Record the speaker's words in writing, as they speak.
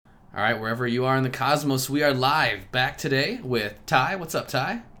All right, wherever you are in the cosmos, we are live back today with Ty. What's up,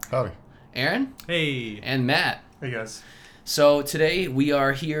 Ty? Howdy. Aaron? Hey. And Matt. Hey, guys. So today we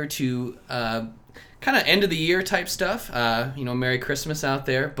are here to kind of end of the year type stuff. Merry Christmas out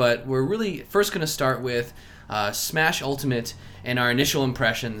there. But we're really first going to start with Smash Ultimate and our initial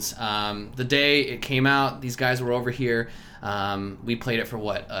impressions. The day it came out, these guys were over here. We played it for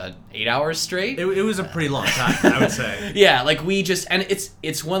 8 hours straight? It was a pretty long time, I would say. Yeah, like we just, and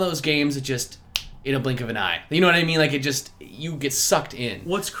it's one of those games that just, in a blink of an eye. You know what I mean? Like it just, you get sucked in.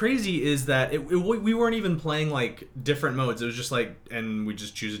 What's crazy is that we weren't even playing like different modes. It was just like, and we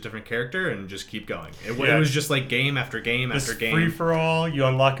just choose a different character and just keep going. It was just like game after game after game. Free for all. You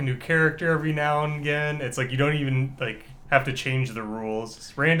unlock a new character every now and again. It's like you don't even like have to change the rules.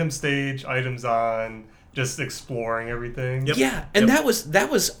 Just random stage, items on, just exploring everything. Yep. Yeah, and that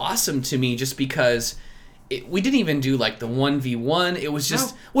was awesome to me just because we didn't even do like the 1v1. It was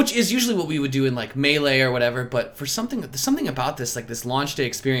just, which is usually what we would do in like Melee or whatever, but for something about this, like this launch day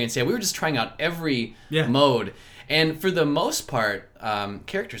experience, we were just trying out every mode. And for the most part,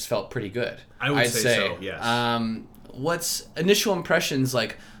 characters felt pretty good. I'd say so, yes. What's initial impressions,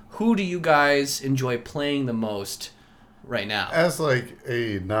 like who do you guys enjoy playing the most right now? As like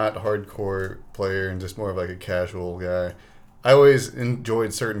a not hardcore player and just more of like a casual guy, I always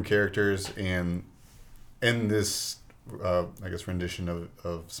enjoyed certain characters, and in this I guess rendition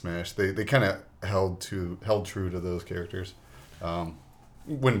of Smash, they kind of held true to those characters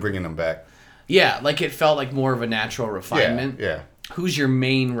when bringing them back. Yeah, like it felt like more of a natural refinement. Yeah. Who's your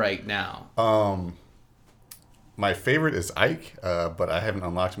main right now? My favorite is Ike, but I haven't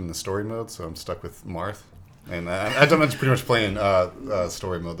unlocked him in the story mode, so I'm stuck with Marth. And I'm just pretty much playing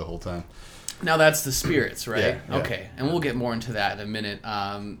story mode the whole time. Now that's the spirits, right? Yeah. Okay, and we'll get more into that in a minute.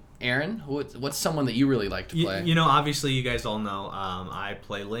 Aaron, what's someone that you really like to play? Obviously you guys all know I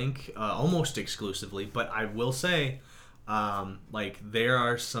play Link almost exclusively, but I will say there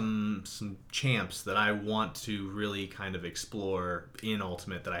are some champs that I want to really kind of explore in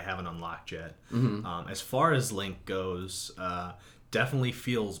Ultimate that I haven't unlocked yet. Mm-hmm. As far as Link goes, definitely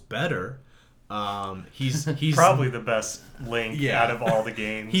feels better. He's probably the best Link out of all the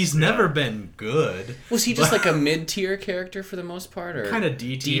games. He's never been good. Was he just like a mid-tier character for the most part, or kind of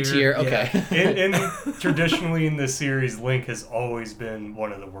D-tier? D-tier, okay. Yeah. Traditionally in this series, Link has always been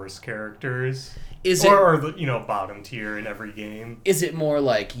one of the worst characters. Or bottom tier in every game. Is it more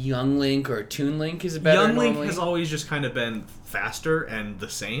like Young Link or Toon Link is better? Young Link has always just kind of been faster and the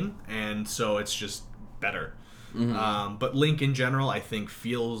same, and so it's just better. Mm-hmm. But Link in general, I think,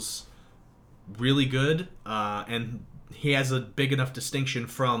 feels really good, and he has a big enough distinction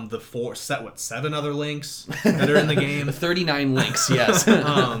from the 7 other Links that are in the game. 39 Links, yes.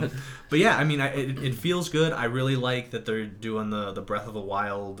 But yeah, I mean, it feels good. I really like that they're doing the Breath of the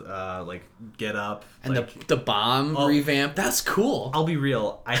Wild get up and the bomb revamp. That's cool. I'll be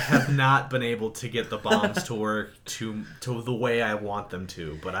real. I have not been able to get the bombs to work to the way I want them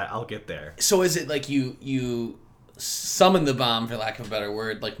to, but I'll get there. So is it like you summon the bomb, for lack of a better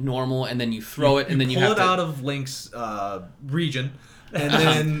word, like normal, and then you throw it, and then you have to pull it out of Link's region, and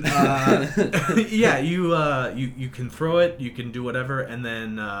then you can throw it, you can do whatever, and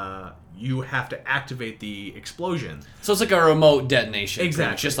then you have to activate the explosion. So it's like a remote detonation,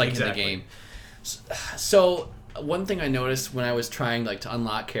 exactly, just like in the game. So one thing I noticed when I was trying to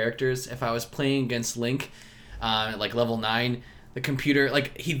unlock characters, if I was playing against Link, at level 9. The computer,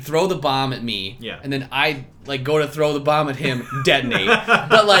 he'd throw the bomb at me, and then I'd, go to throw the bomb at him, detonate.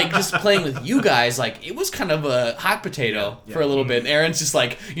 But, just playing with you guys, it was kind of a hot potato for a little bit. Aaron's just,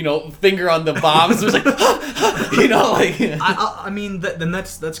 finger on the bombs. It was I mean, then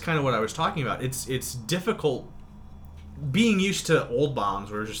that's kind of what I was talking about. It's difficult being used to old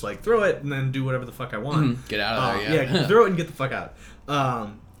bombs where it's just, throw it and then do whatever the fuck I want. Get out of there, Yeah, throw it and get the fuck out.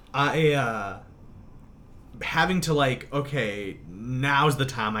 Having to okay, now's the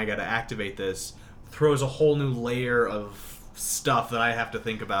time I gotta activate this, throws a whole new layer of stuff that I have to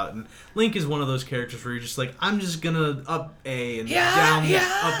think about. And Link is one of those characters where you're just I'm just gonna up A and down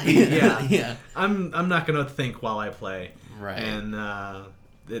up B. Yeah. I'm not gonna think while I play. Right. And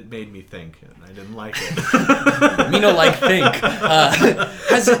it made me think, and I didn't like it. Me no think.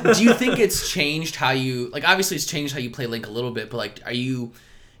 Do you think it's changed how you obviously it's changed how you play Link a little bit, but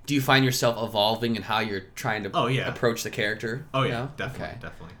do you find yourself evolving in how you're trying to approach the character? Oh, yeah.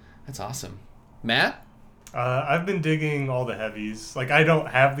 Definitely. That's awesome. Matt? I've been digging all the heavies. I don't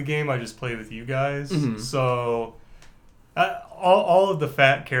have the game, I just play with you guys. Mm-hmm. So all of the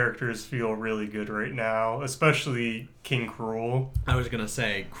fat characters feel really good right now, especially King Cruel. I was going to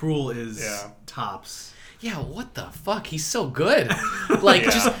say, Cruel is tops. yeah, what the fuck? He's so good. Like,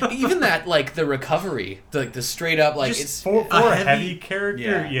 just even that, like, the recovery, the straight up, like, Just it's... For a a heavy heavy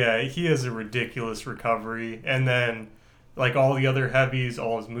character, yeah. he has a ridiculous recovery. And then, like, all the other heavies,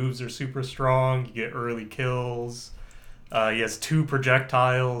 all his moves are super strong. You get early kills. He has 2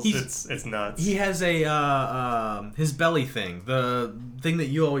 projectiles. It's nuts. He has a his belly thing, the thing that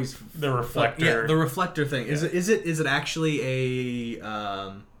you always The reflector. yeah, the reflector thing. Yeah. Is it actually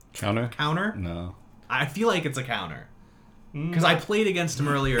a Counter? counter? No. I feel like it's a counter because I played against him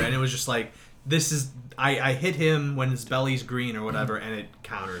earlier and it was just like this is I hit him when his belly's green or whatever and it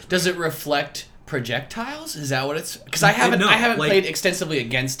counters. Does it reflect projectiles? Is that what it's... Because I haven't like, played extensively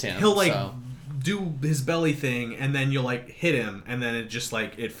against him. He'll like so. do his belly thing and then you'll like hit him and then it just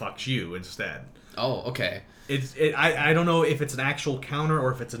like it fucks you instead. Oh, okay. I don't know if it's an actual counter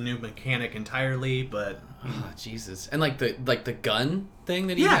or if it's a new mechanic entirely, but Oh, Jesus. And like the gun thing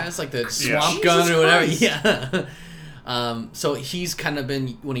that he Yeah. has, like the Yeah. swamp gun Jesus or whatever. Christ. Yeah. So he's kind of been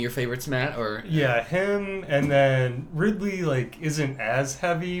one of your favorites, Matt, or... Yeah, him, and then Ridley, like, isn't as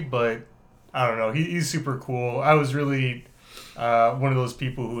heavy, but I don't know. He's super cool. I was really one of those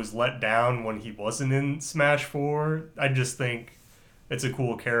people who was let down when he wasn't in Smash 4. I just think it's a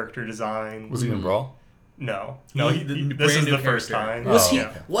cool character design. Was he in Brawl? No. The This is brand new the first character.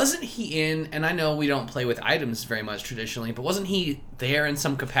 time. Wasn't he in, and I know we don't play with items very much traditionally, but wasn't he there in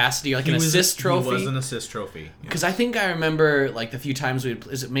some capacity, like an assist trophy? He was an assist trophy. Yeah. Because I think I remember, like, the few times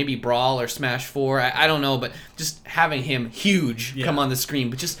is it maybe Brawl or Smash 4? I don't know, but just having him huge come on the screen.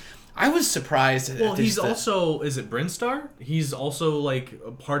 But just, I was surprised. Well, he's also, is it Brinstar? He's also, like,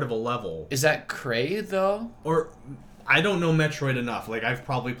 a part of a level. Is that Cray, though? Or, I don't know Metroid enough. Like, I've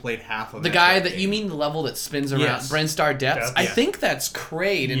probably played half of the Metroid guy that, game. you mean the level that spins around, Yes. Brenstar Depths? I Yeah. think that's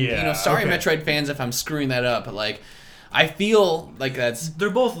Kraid, and, sorry, okay. Metroid fans, if I'm screwing that up, but, like, I feel like that's... They're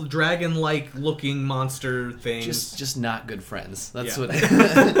both dragon-like looking monster things. Just not good friends. That's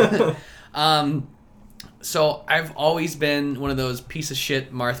Yeah. what. So I've always been one of those piece of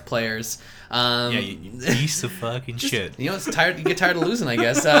shit Marth players. You piece of fucking shit. You know, it's tired. You get tired of losing, I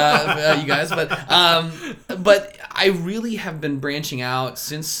guess, you guys. But I really have been branching out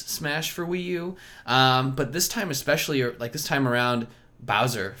since Smash for Wii U. But this time, especially, or like this time around,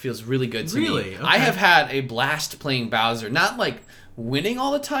 Bowser feels really good to me. Really? Okay. I have had a blast playing Bowser. Not like winning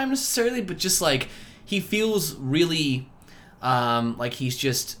all the time necessarily, but just like he feels really. Like he's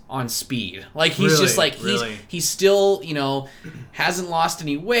just on speed. Like he's Really? just like he's still, you know, hasn't lost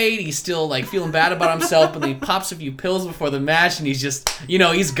any weight. He's still like feeling bad about himself, but then he pops a few pills before the match and he's just, you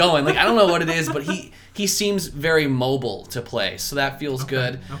know, he's going. Like I don't know what it is, but he seems very mobile to play, so that feels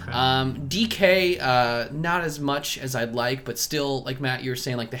good. Okay. DK, not as much as I'd like, but still, like Matt, you were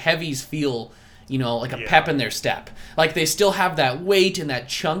saying, like the heavies feel, you know, like a pep in their step. Like they still have that weight and that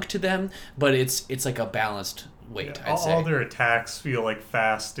chunk to them, but it's like a balanced weight. I'd say All their attacks feel like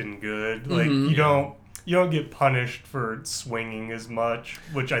fast and good. Like you don't get punished for swinging as much,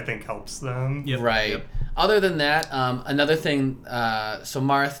 which I think helps them. Yep. Right. Yep. Other than that, another thing, so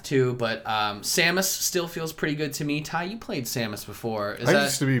Marth too, but Samus still feels pretty good to me. Tyee, you played Samus before. I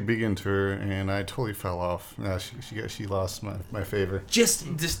used to be big into her, and I totally fell off. She lost my favor.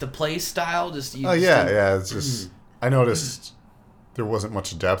 just the play style? Just you Oh just yeah, don't- yeah. It's just I noticed there wasn't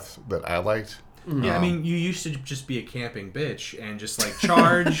much depth that I liked. Yeah, I mean, you used to just be a camping bitch and just like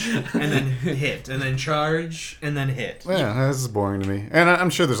charge and then hit and then charge and then hit. Yeah, this is boring to me, and I'm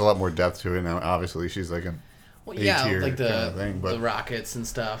sure there's a lot more depth to it now. Obviously, she's like an Well, A yeah, tier like kind of thing, but the rockets and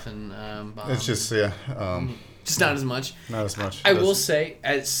stuff, and bombs. it's just just not as much. not as much. I will say,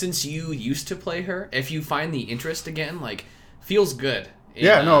 since you used to play her, if you find the interest again, like feels good. In,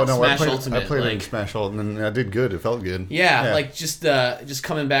 Yeah, no. Smash I Ultimate, played like, in Smash Ultimate, and I did good. It felt good. Yeah, like just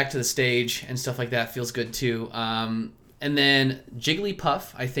coming back to the stage and stuff like that feels good too. And then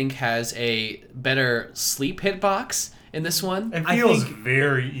Jigglypuff, I think, has a better sleep hitbox in this one. It I feels think-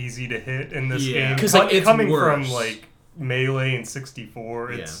 very easy to hit in this Yeah. game. 'Cause, like, it's coming worse. from like Melee and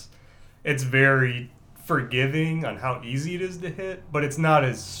 64, it's very forgiving on how easy it is to hit, but it's not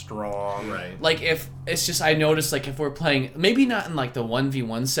as strong. Right. Like if it's just I noticed like if we're playing maybe not in like the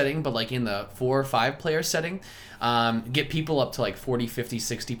 1v1 setting, but like in the 4 or 5 player setting, get people up to like 40, 50,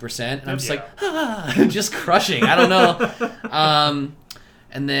 60%, and I'm just like just crushing. I don't know.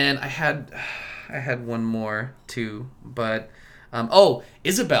 And then I had one more too, but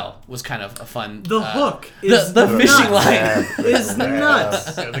Isabelle was kind of a fun. The hook is the fishing nuts. line. Is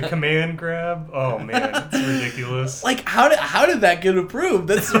nuts. Yeah, the command grab. Oh man, it's ridiculous. Like how did that get approved?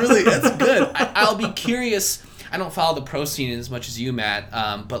 That's good. I'll be curious. I don't follow the pro scene as much as you, Matt,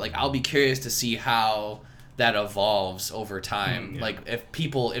 but like I'll be curious to see how that evolves over time. Like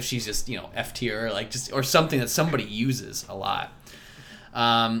if she's just F tier, or something that somebody uses a lot.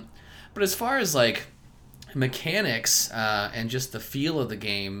 But as far as like mechanics and just the feel of the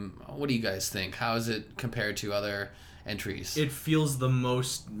game, what do you guys think? How is it compared to other entries? It feels the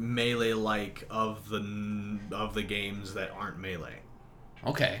most melee-like of the games that aren't melee.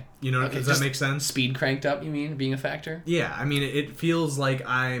 Okay. Does that make sense? Speed cranked up, you mean, being a factor? Yeah, I mean, it feels like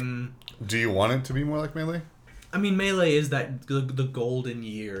I'm... Do you want it to be more like Melee? I mean, Melee is the golden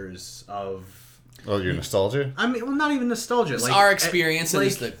years of... Oh, your nostalgia? I mean, well, not even nostalgia. It's our experience and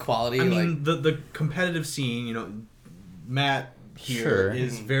just the quality. I mean, the competitive scene, Matt here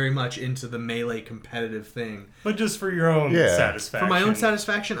is very much into the Melee competitive thing. But just for your own satisfaction. For my own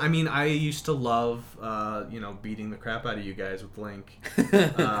satisfaction, I mean, I used to love, beating the crap out of you guys with Link.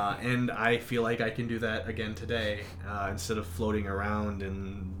 And I feel like I can do that again today instead of floating around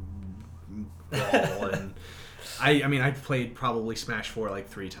and ball. And I mean, I've played probably Smash 4 like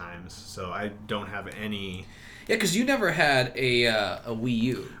 3 times, so I don't have any... Yeah, because you never had a Wii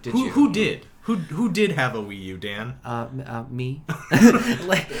U, did you? Who did? Who did have a Wii U, Dan? Me.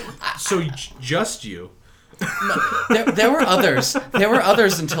 So just you. No, there were others. There were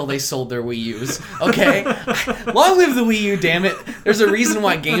others until they sold their Wii U's. Okay, long live the Wii U, damn it! There's a reason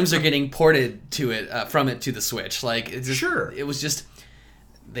why games are getting ported to it from it to the Switch. Like, it was just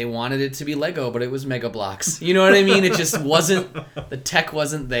they wanted it to be Lego, but it was Mega Bloks. You know what I mean? It just wasn't. The tech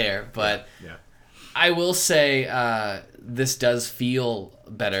wasn't there. But I will say this does feel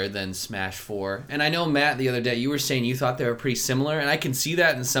better than Smash 4. And I know, Matt, the other day you were saying you thought they were pretty similar, and I can see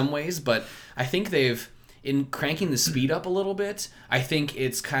that in some ways. But I think they've, in cranking the speed up a little bit, I think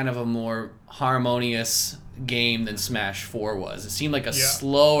it's kind of a more harmonious game than Smash 4 was. It seemed like a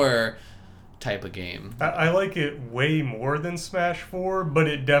slower type of game. I like it way more than Smash 4, but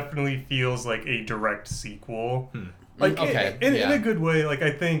it definitely feels like a direct sequel. Like, in a good way. Like,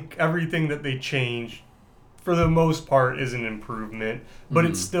 I think everything that they changed, for the most part, is an improvement, but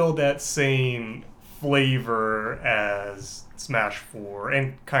it's still that same flavor as Smash 4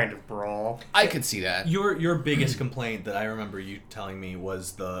 and kind of Brawl. I could see that. Your biggest complaint that I remember you telling me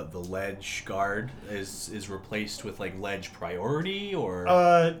was the ledge guard is replaced with like ledge priority, or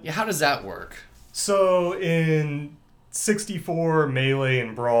how does that work? So in 64 Melee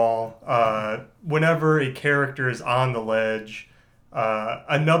and Brawl, whenever a character is on the ledge,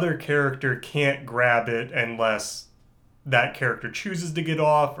 another character can't grab it unless that character chooses to get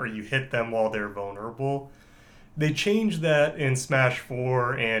off or you hit them while they're vulnerable. They changed that in Smash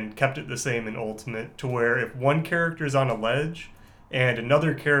 4 and kept it the same in Ultimate, to where if one character is on a ledge and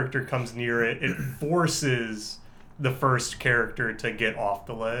another character comes near it, it forces the first character to get off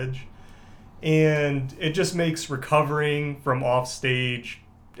the ledge. And it just makes recovering from off stage,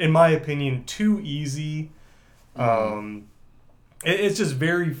 in my opinion, too easy. It's just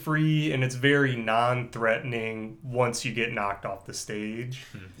very free and it's very non-threatening once you get knocked off the stage.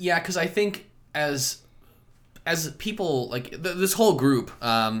 Yeah, because I think as people, like this whole group,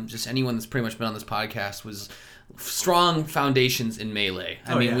 just anyone that's pretty much been on this podcast, was strong foundations in Melee.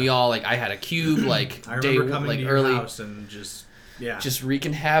 I mean, we all, like, I had a cube, like, I remember coming like to your early house and just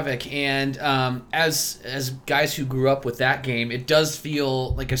wreaking havoc. And as guys who grew up with that game, it does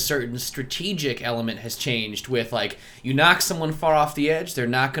feel like a certain strategic element has changed with, like, you knock someone far off the edge, they're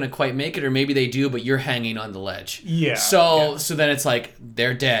not going to quite make it, or maybe they do, but you're hanging on the ledge. Yeah. So then it's like,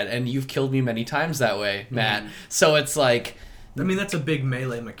 they're dead, and you've killed me many times that way, Matt. So it's like... I mean, that's a big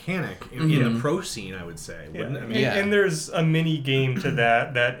Melee mechanic in a pro scene, I would say. Wouldn't it? I mean, and there's a mini game to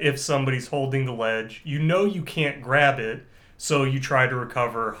that if somebody's holding the ledge, you can't grab it, so you try to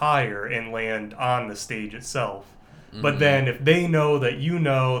recover higher and land on the stage itself. But then if they know that you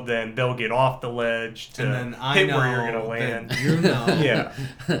know, then they'll get off the ledge to hit where you're going to land. You know. Yeah.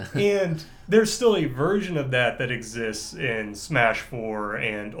 And there's still a version of that exists in Smash 4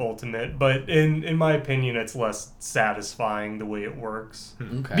 and Ultimate, but in my opinion, it's less satisfying the way it works.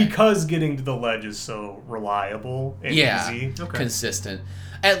 Okay. Because getting to the ledge is so reliable and easy. Consistent.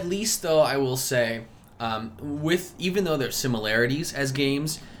 At least, though, I will say, even though there's similarities as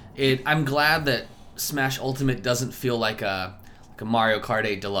games, I'm glad that Smash Ultimate doesn't feel like a Mario Kart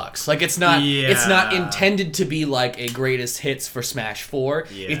 8 Deluxe. Like, it's not intended to be like a greatest hits for Smash 4.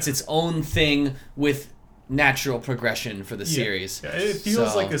 Yeah. It's its own thing with natural progression for the series. Yeah, it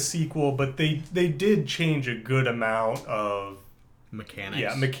feels like a sequel, but they did change a good amount of mechanics.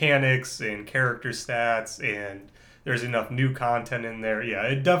 Yeah, mechanics and character stats, and there's enough new content in there. Yeah,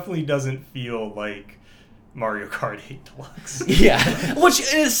 it definitely doesn't feel like Mario Kart 8 Deluxe. Yeah, which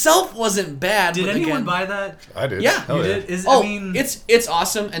in itself wasn't bad. Did but anyone again, buy that? I did. Yeah. Hell You yeah. did? Oh, I mean, it's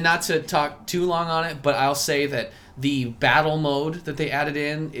awesome, and not to talk too long on it, but I'll say that the battle mode that they added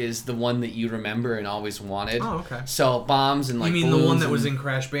in is the one that you remember and always wanted. Oh, okay. So bombs and like you mean the one balloons that was and in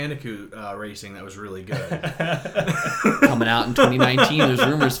Crash Bandicoot racing that was really good? coming out in 2019. There's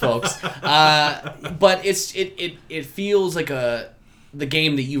rumors, folks. But it feels like the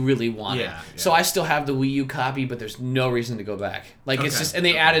game that you really wanted. Yeah. So I still have the Wii U copy, but there's no reason to go back. Like it's Okay. just, and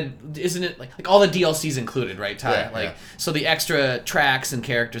they added, isn't it like all the DLCs included, right, Ty? Yeah, like yeah. so the extra tracks and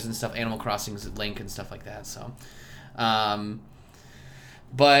characters and stuff, Animal Crossing's Link and stuff like that. So,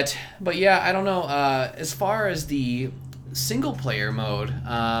 but yeah, I don't know. As far as the single player mode,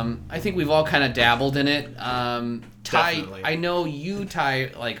 I think we've all kind of dabbled in it. Ty, Definitely. I know you,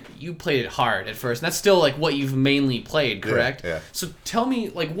 Ty, like you played it hard at first. And that's still like what you've mainly played, correct? Yeah. So tell me,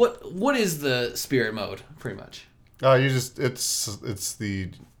 like, what is the spirit mode, pretty much? You just it's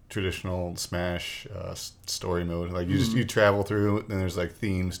the traditional Smash story mode. Like you travel through, and there's like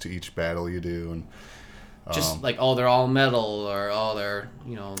themes to each battle you do, and Just like, they're all metal, or they're,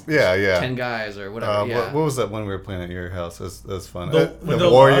 yeah. 10 guys or whatever. Yeah. What was that one we were playing at your house? That's fun. With the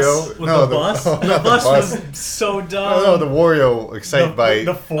Wario. bus? With the bus? not The bus was so dumb. No, the Wario Excite Bite.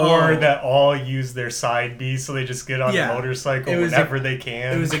 The four Oh. that all use their side B, so they just get on Yeah. a motorcycle It was whenever they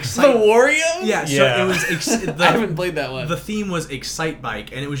can. It was The Excite. Wario? Yeah, so Yeah. it was. I haven't played that one. The theme was Excite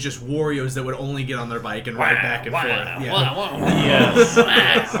Bike, and it was just Warriors that would only get on their bike and ride back and forth. Yeah. Yes.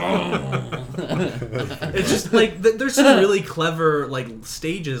 It's just like there's some really clever like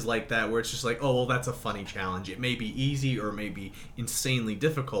stages like that where it's just like, oh well, that's a funny challenge. It may be easy or may be insanely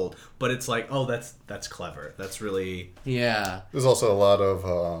difficult, but it's like, oh, that's clever. That's really Yeah. There's also a lot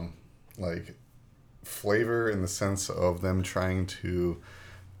of like flavor in the sense of them trying to,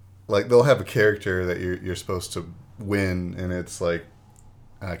 like, they'll have a character that you're supposed to win, and it's like,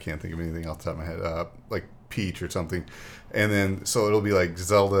 I can't think of anything off the top of my head, like Peach or something, and then so it'll be like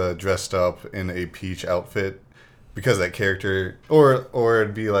Zelda dressed up in a Peach outfit because that character, or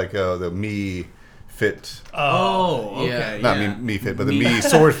it'd be like the Mii Fit. oh yeah. okay Not yeah. Mii Fit, but the Mii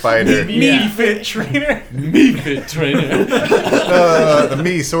Sword Fighter. Me fit trainer. Me fit trainer. The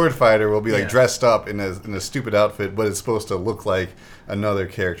Mii Sword Fighter will be like Yeah. dressed up in a stupid outfit, but it's supposed to look like another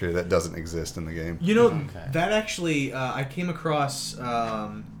character that doesn't exist in the game. You know, Okay. that actually, I came across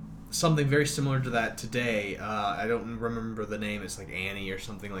something very similar to that today. I don't remember the name. It's like Annie or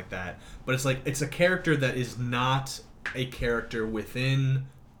something like that. But it's like, it's a character that is not a character within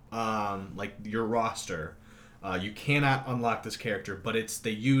like your roster. You cannot unlock this character, but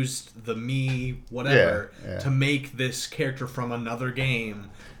they used the Mii whatever Yeah. to make this character from another game.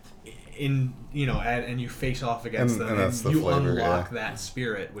 And you face off against And them, that's and the you flavor, unlock yeah. that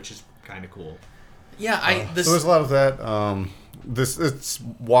spirit, which is kind of cool. Yeah, So there's a lot of that. It's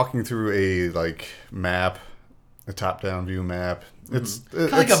walking through a like map, a top-down view map. It's kind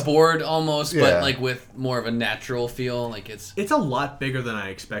of like a board almost, Yeah. but like with more of a natural feel. Like it's It's a lot bigger than I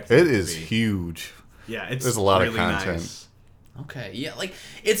expected. It to is be. huge. Yeah, it's There's a lot of really content. Nice. okay. Yeah, like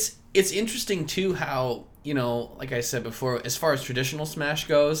it's interesting too how, like I said before, as far as traditional Smash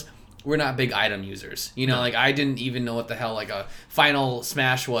goes, we're not big item users. Like I didn't even know what the hell like a final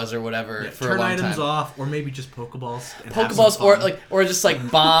Smash was or whatever for Turn a long items time. off, or maybe just Pokeballs. And have some Pokeballs fun. or just like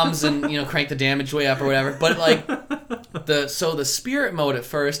bombs and crank the damage way up or whatever. But like the spirit mode at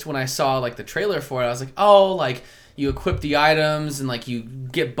first, when I saw like the trailer for it, I was like, oh, like you equip the items and like you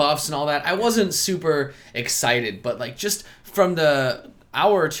get buffs and all that. I wasn't super excited, but like just from the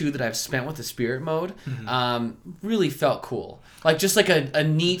hour or two that I've spent with the spirit mode, really felt cool. Like just like a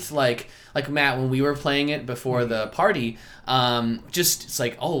neat like Matt, when we were playing it before the party, just it's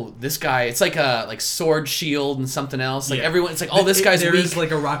like, oh, this guy, it's like a like sword shield and something else. Like Yeah. everyone, it's like, oh, this guy's there weak. is like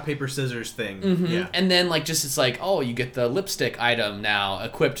a rock paper scissors thing. Yeah. And then like just it's like, oh, you get the lipstick item now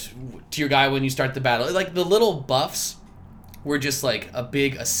equipped to your guy when you start the battle. Like the little buffs were just like a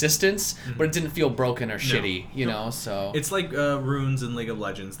big assistance, but it didn't feel broken or shitty, so It's like runes in League of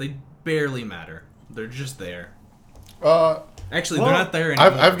Legends. They barely matter. They're just there. Actually, they're not there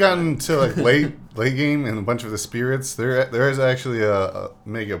anymore. I've gotten to like late game and a bunch of the spirits. There is actually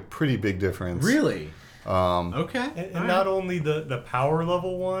make a pretty big difference. Really? Okay. And All right. not only the power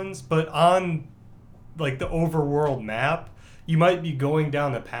level ones, but on like the overworld map, you might be going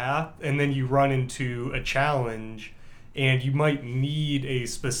down a path and then you run into a challenge and you might need a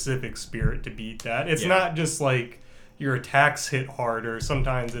specific spirit to beat that. It's Yeah. not just like your attacks hit harder.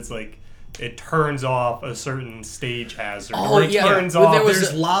 Sometimes it's like it turns off a certain stage hazard. Oh, or it yeah. turns Well, off. there was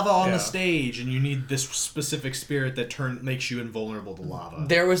There's lava on Yeah. the stage, and you need this specific spirit that makes you invulnerable to lava.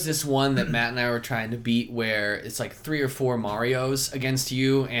 There was this one that Matt and I were trying to beat where it's like 3 or 4 Marios against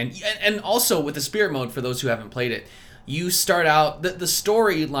you, and also with the spirit mode, for those who haven't played it, you start out, the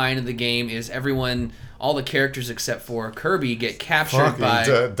storyline of the game is all the characters except for Kirby get captured by...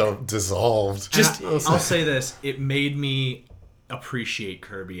 dissolved. I'll say this, it made me appreciate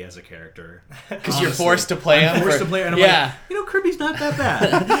Kirby as a character. Because you're forced to play him. I'm forced to play, and I'm like, Kirby's not that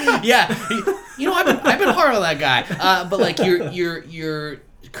bad. Yeah. I've been hard on that guy. But like you're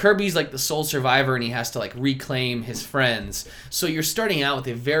Kirby's like the sole survivor, and he has to like reclaim his friends. So you're starting out with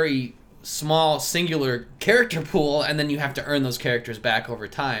a very small singular character pool, and then you have to earn those characters back over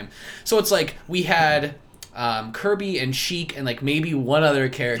time. So it's like we had Kirby and Sheik and like maybe one other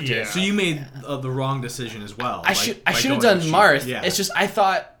character. Yeah. So you made the wrong decision as well. I should have done Marth. Yeah. It's just I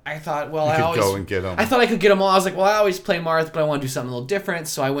thought well You I could always go and get 'em. I thought I could get them all. I was like, well, I always play Marth, but I want to do something a little different,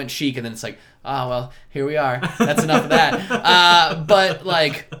 so I went Sheik, and then it's like, oh well, here we are. That's enough of that. But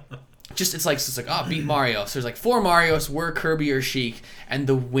like it's like beat Mario. So there's like 4 Marios, we're Kirby or Sheik, and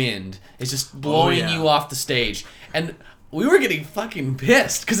the wind is just blowing you off the stage. And we were getting fucking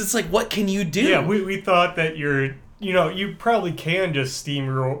pissed because it's like, what can you do? Yeah, we thought that you probably can just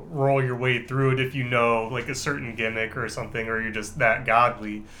steamroll your way through it if you know like a certain gimmick or something, or you're just that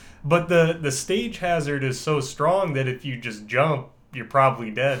godly. But the stage hazard is so strong that if you just jump, you're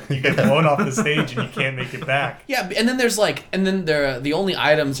probably dead. You get blown off the stage and you can't make it back. Yeah, and then the only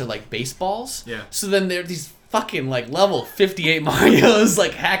items are like baseballs. Yeah. So then there are these fucking like level 58 Marios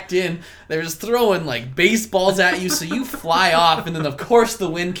like hacked in. They're just throwing like baseballs at you, so you fly off, and then of course the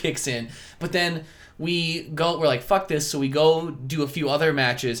wind kicks in. But then we're like, fuck this, so we go do a few other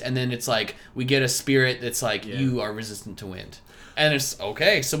matches, and then it's like we get a spirit that's like, you are resistant to wind. And it's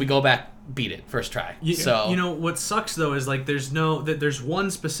okay, so we go back, beat it first try. So what sucks though is like there's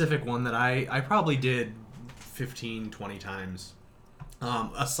one specific one that I probably did 15, 20 times.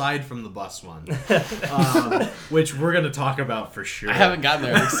 Aside from the bus one, which we're gonna talk about for sure. I haven't gotten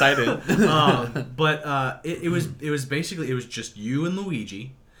there. I'm excited. But it was basically just you and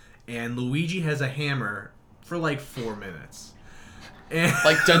Luigi, and Luigi has a hammer for like 4 minutes. And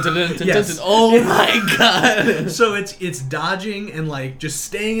like dun dun dun dun, yes. dun. Oh my god! So it's dodging and like just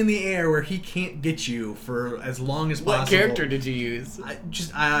staying in the air where he can't get you for as long as possible. What character did you use?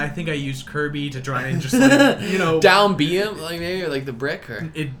 I think I used Kirby to try and just like down B him, like maybe, or like the brick, or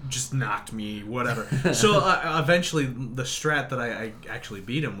it just knocked me, whatever. So eventually the strat that I actually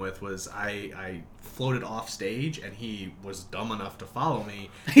beat him with was I floated off stage, and he was dumb enough to follow me.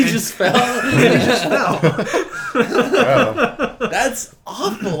 He just fell. Wow. That's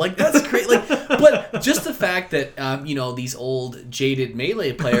awful. Like, that's great. Like, but just the fact that these old jaded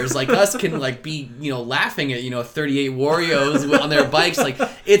Melee players like us can like be laughing at 38 Warriors on their bikes. Like,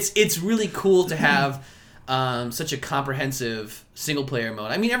 it's really cool to have such a comprehensive single player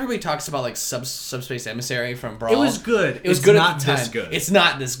mode. I mean, everybody talks about like Subspace Emissary from Brawl. It was good. It was good not at the time. this good. It's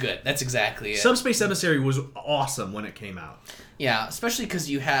not this good. That's exactly it. Subspace Emissary was awesome when it came out. Yeah, especially because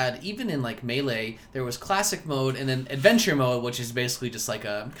you had, even in like Melee, there was classic mode and then adventure mode, which is basically just like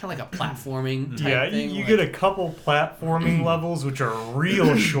a kind of like a platforming type thing. You get a couple platforming levels which are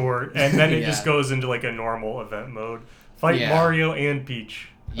real short, and then it just goes into like a normal event mode. Fight Mario and Peach.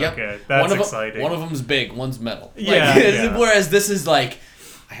 Yep. Okay, that's exciting. One of them's big, one's metal. Yeah, Whereas this is like,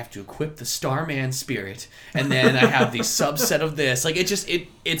 I have to equip the Starman spirit, and then I have the subset of this. Like,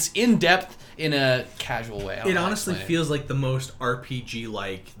 it's in depth in a casual way. It honestly feels like the most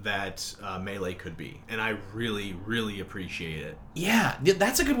RPG-like that Melee could be, and I really, really appreciate it. Yeah,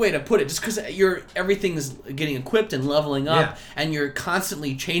 that's a good way to put it. Just because everything is getting equipped and leveling up, and you're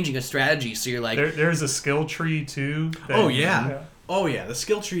constantly changing a strategy. So you're like, there's a skill tree too. Oh yeah, the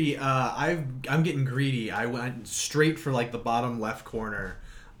skill tree. I'm getting greedy. I went straight for like the bottom left corner,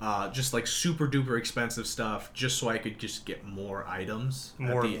 just like super duper expensive stuff, just so I could just get more items,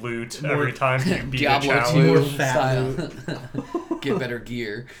 more loot every time you beat Diablo a 2 challenge. style. Get better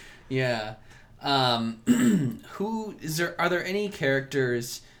gear. Yeah. Are there any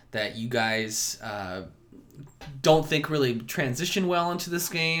characters that you guys don't think really transition well into this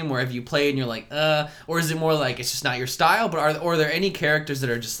game, or have you played and you're like, or is it more like it's just not your style? But are there any characters that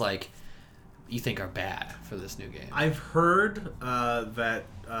are just like you think are bad for this new game? I've heard that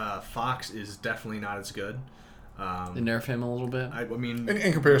Fox is definitely not as good. They nerf him a little bit. I mean,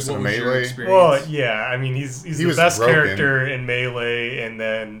 in comparison to what was your Melee? experience? Well, yeah, I mean he's He the was best broken. character in Melee, and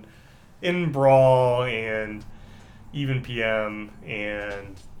then in Brawl and even PM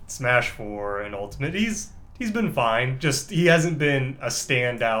and Smash 4 and Ultimate, he's he's been fine. Just he hasn't been a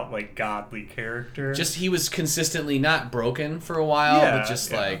standout like godly character. Just he was consistently not broken for a while, but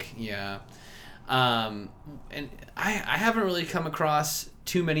just and I haven't really come across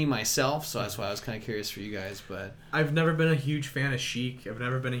too many myself, so that's why I was kind of curious for you guys. But I've never been a huge fan of Sheik. I've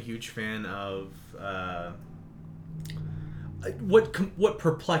never been a huge fan of. What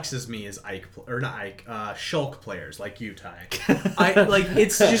perplexes me is Shulk players like you, Ty.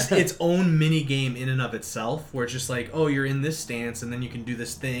 It's just its own mini game in and of itself, where it's just like, oh, you're in this stance, and then you can do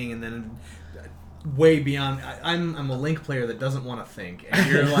this thing, and then way beyond. I'm a Link player that doesn't want to think,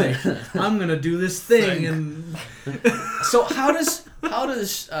 and you're like, I'm gonna do this thing, and so how does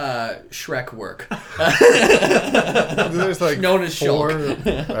Shrek work? There's like known as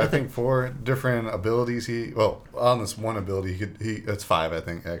I think 4 different abilities. On this one ability, it's 5, I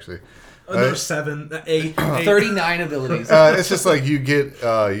think, actually. There's 7, 8, 39 abilities. It's just like you get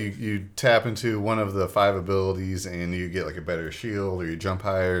you tap into one of the 5 abilities, and you get like a better shield, or you jump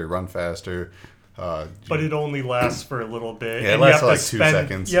higher, or run faster. But it only lasts for a little bit. Yeah, it lasts for like 2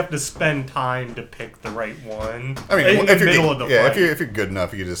 seconds. You have to spend time to pick the right one. I mean, in the middle of the fight. if you're good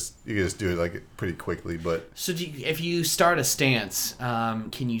enough, you can just do it like pretty quickly. But so if you start a stance,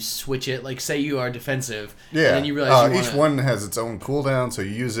 can you switch it? Like, say you are defensive, yeah, and then you realize each one has its own cooldown, so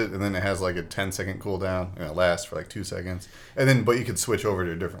you use it, and then it has like a 10-second cooldown, and it lasts for like 2 seconds, and then but you can switch over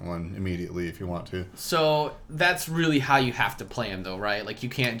to a different one immediately if you want to. So that's really how you have to play them, though, right? Like, you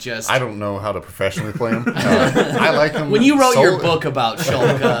can't just. I don't know how to professionally play them. I like them. When you wrote your book about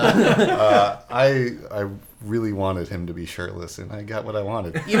Shulk, I really wanted him to be shirtless, and I got what I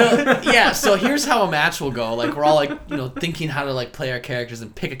wanted. Yeah. So here's how a match will go. Like, we're all like, thinking how to like play our characters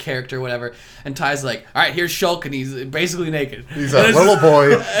and pick a character, or whatever. And Ty's like, all right, here's Shulk, and he's basically naked. He's a little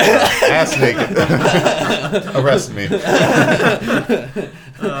boy, ass naked. Arrest me.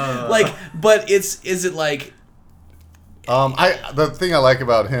 But is it like? The thing I like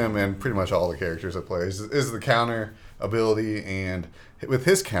about him and pretty much all the characters I play is the counter ability, and with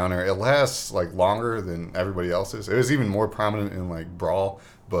his counter, it lasts like longer than everybody else's. It was even more prominent in like Brawl,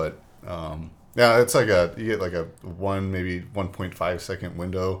 but it's like you get like a 1.5 second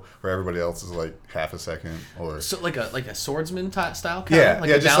window where everybody else is like half a second, or So like a swordsman style counter? yeah,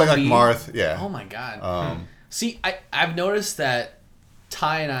 like just like Marth, yeah. Oh my god. See, I've noticed that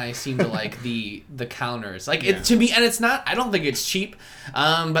Ty and I seem to like the counters. Like, it to me, and it's not. I don't think it's cheap,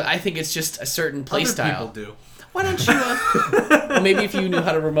 but I think it's just a certain play Other style. people do. Why don't you? Well, maybe if you knew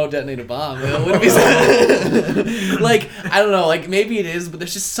how to remote detonate a bomb, it wouldn't be like, I don't know. Like, maybe it is, but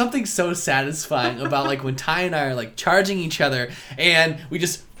there's just something so satisfying about like when Ty and I are like charging each other, and we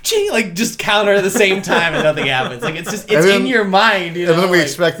just counter at the same time and nothing happens. Like, it's in your mind. And then we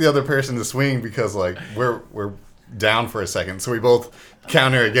expect the other person to swing because like we're down for a second, so we both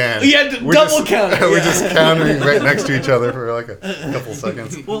counter again. Yeah, double counter. We're just countering right next to each other for like a couple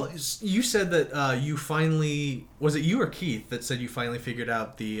seconds. Well, you said that you finally... Was it you or Keith that said you finally figured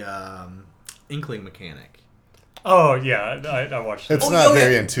out the Inkling mechanic? Oh, yeah, I watched it. It's not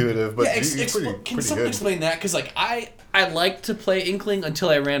very intuitive, but can pretty someone good. explain that? Because like I like to play Inkling until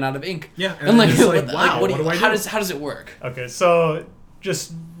I ran out of ink. Yeah, and like, wow, what do I how do? does it work? Okay, so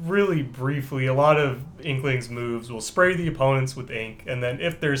just really briefly, a lot of Inkling's moves will spray the opponents with ink, and then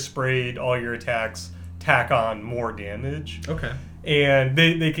if they're sprayed, all your attacks tack on more damage. Okay. And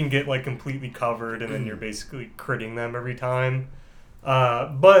they can get like completely covered, and then you're basically critting them every time.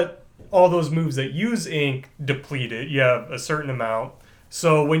 But all those moves that use ink deplete it. You have a certain amount.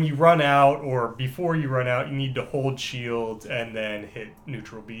 So when you run out, or before you run out, you need to hold shield and then hit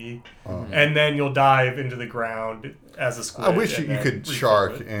neutral B. And then you'll dive into the ground as a squid. I wish you could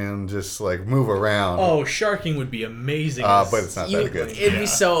shark and just like move around. Oh, sharking would be amazing. But it's not that good. It'd be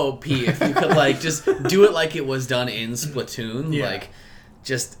so OP if you could like just do it like it was done in Splatoon. Yeah. Like,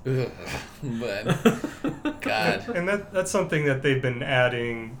 just, but God. And that's something that they've been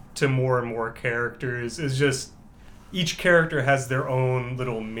adding to more and more characters, is just each character has their own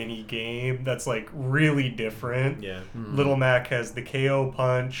little mini game that's like really different. Yeah. Little Mac has the KO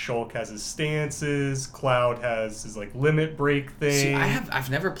punch, Shulk has his stances, Cloud has his like limit break thing. See, I've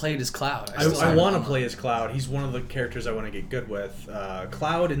never played as Cloud. I want to play as Cloud. He's one of the characters I want to get good with.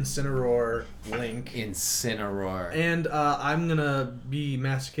 Cloud, Incineroar, Link. Incineroar. And I'm going to be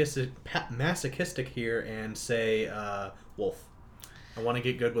masochistic here and say Wolf. I want to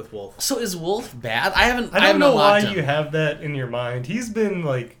get good with Wolf. So is Wolf bad? I don't know why you have that in your mind. He's been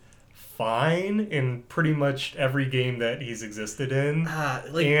like fine in pretty much every game that he's existed in.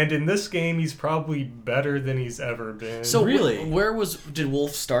 And in this game, he's probably better than he's ever been. So really, did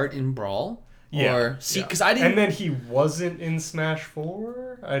Wolf start in Brawl? Yeah. Or see, because I didn't. And then he wasn't in Smash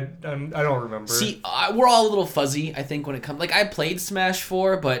 4? I don't remember. See, we're all a little fuzzy, I think, when it comes... Like, I played Smash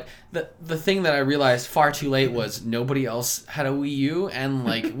 4, but the thing that I realized far too late was nobody else had a Wii U, and,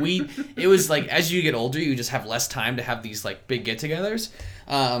 like, it was, like, as you get older, you just have less time to have these, like, big get-togethers.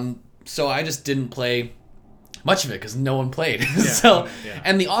 So I just didn't play much of it, because no one played.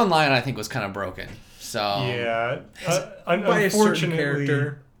 And the online, I think, was kind of broken. So... Yeah. By a certain Unfortunately...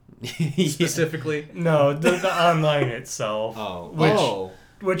 character specifically? No, the online itself.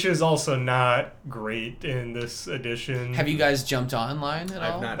 Which is also not great in this edition. Have you guys jumped online at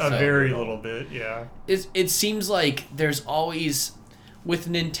all? I've not. A very little bit, yeah. It seems like there's always... With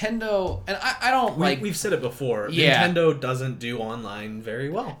Nintendo... And I don't like... We've said it before. Yeah. Nintendo doesn't do online very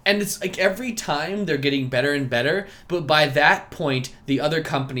well. And it's like every time they're getting better and better, but by that point, the other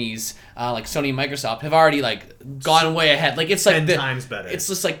companies, like Sony and Microsoft, have already like gone way ahead. Like it's like 10 times better. It's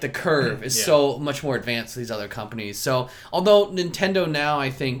just like the curve is so much more advanced than these other companies. So although Nintendo now,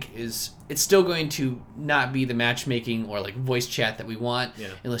 I think, it's still going to not be the matchmaking or like voice chat that we want,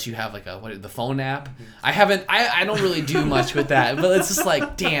 unless you have like the phone app. I don't really do much with that, but it's just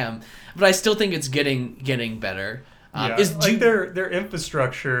like damn. But I still think it's getting better. Their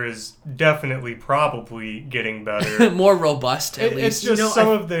infrastructure is definitely probably getting better. More robust, at least. It's just some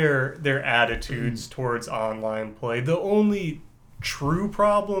of their attitudes towards online play. The only true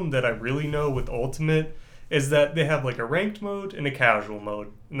problem that I really know with Ultimate is that they have like a ranked mode and a casual mode,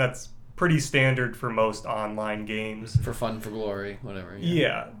 and that's pretty standard for most online games. For fun, for glory, whatever.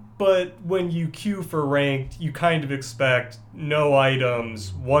 Yeah. But when you queue for ranked, you kind of expect no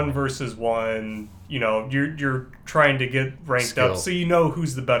items, 1 versus 1. You know, you're trying to get ranked up, so you know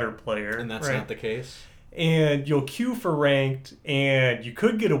who's the better player. And that's not the case. And you'll queue for ranked, and you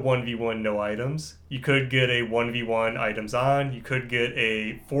could get a 1v1 no items. You could get a 1v1 items on. You could get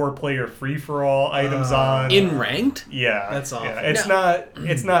a 4-player free-for-all items on. In ranked? Yeah. That's awful. Yeah.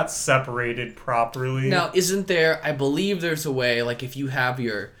 It's not separated properly. Now, isn't there... I believe there's a way, like, if you have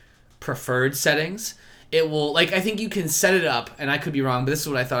your preferred settings... It will, like, I think you can set it up, and I could be wrong, but this is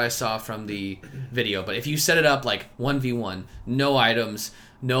what I thought I saw from the video. But if you set it up, like, 1v1, no items,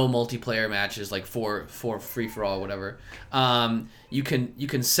 no multiplayer matches, like, for free-for-all, whatever, you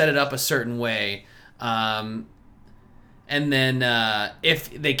can set it up a certain way, and then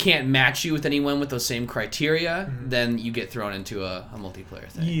if they can't match you with anyone with those same criteria, then you get thrown into a multiplayer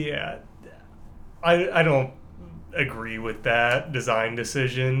thing. Yeah. I don't agree with that design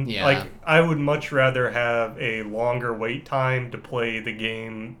decision. Yeah. Like, I would much rather have a longer wait time to play the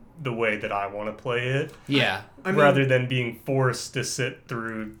game the way that I want to play it. Yeah. Rather than being forced to sit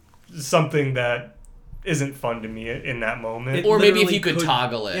through something that isn't fun to me in that moment. Or maybe if you could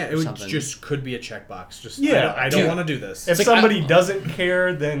toggle it. Yeah, it or would something. just could be a checkbox. Just I don't want to do this. If like, somebody doesn't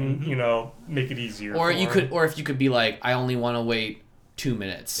care, then make it easier. Or for them. if you could be like, I only want to wait 2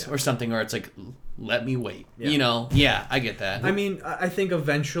 minutes or something, or it's like, let me wait. Yeah. I get that. I mean, I think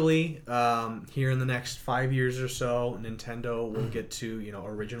eventually, here in the next 5 years or so, Nintendo will get to,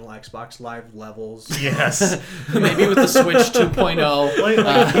 original Xbox Live levels. Yes. Maybe with the Switch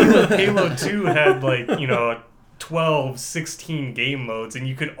 2.0. Halo 2 had 12, 16 game modes, and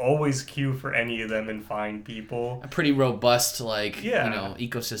you could always queue for any of them and find people. A pretty robust,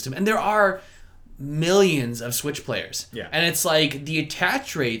 ecosystem. And there are millions of Switch players. Yeah. And it's like the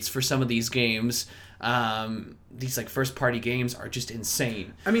attach rates for some of these games, these like first party games, are just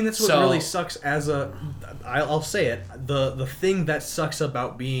insane. I mean, that's what really sucks I'll say it. The thing that sucks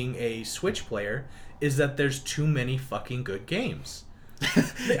about being a Switch player is that there's too many fucking good games.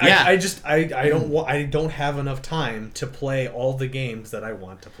 Yeah. I don't have enough time to play all the games that I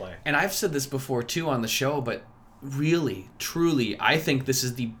want to play. And I've said this before too on the show, but really, truly, I think this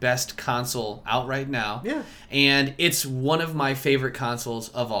is the best console out right now. Yeah. And it's one of my favorite consoles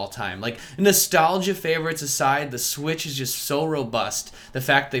of all time. Like, nostalgia favorites aside, the Switch is just so robust. The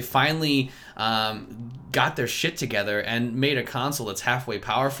fact they finally got their shit together and made a console that's halfway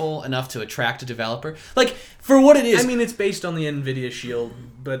powerful enough to attract a developer. Like, for what it is. I mean, it's based on the NVIDIA Shield,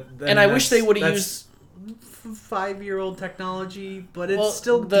 but... And I wish they would have used... 5-year-old technology, but it's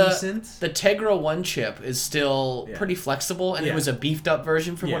still decent. The Tegra 1 chip is still pretty flexible, and it was a beefed up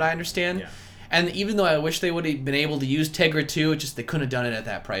version from what I understand. Yeah. And even though I wish they would have been able to use Tegra 2, it's just they couldn't have done it at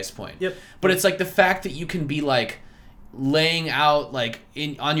that price point. Yep. But it's like the fact that you can be like laying out like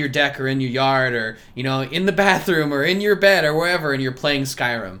on your deck or in your yard or in the bathroom or in your bed or wherever, and you're playing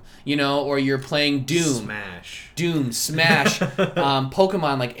Skyrim, or you're playing Doom, Smash,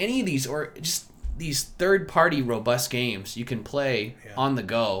 Pokemon, like any of these, or just these third-party robust games you can play on the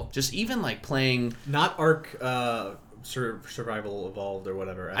go. Just even like playing... Not Arc Survival Evolved or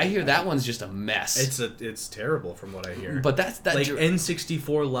whatever. I hear that one's just a mess. It's terrible from what I hear. But that's that like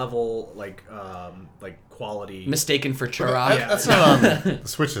N64 level like quality. Mistaken for Churros. That's not on the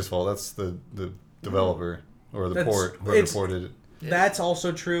Switch's fault. That's the developer or the port whoever ported it. That's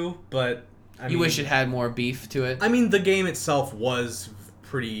also true, but you wish it had more beef to it. I mean, the game itself was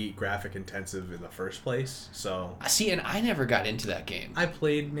pretty graphic intensive in the first place, so see, and I never got into that game. I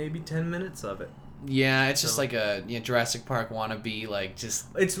played maybe 10 minutes of it. Yeah, it's just like a Jurassic Park wannabe, like just.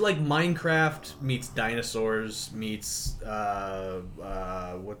 It's like Minecraft meets dinosaurs meets what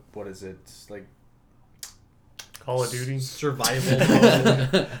is it like? Call of Duty survival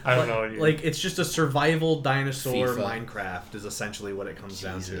mode. I don't know. Like it's just a survival dinosaur FIFA. Minecraft is essentially what it comes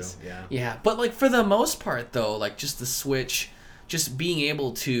down to. Yeah. Yeah, but like for the most part though, like just the Switch. Just being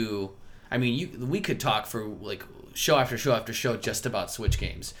able to, I mean, we could talk for like show after show after show just about Switch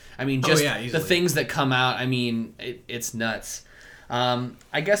games. I mean, just the things that come out. I mean, it's nuts.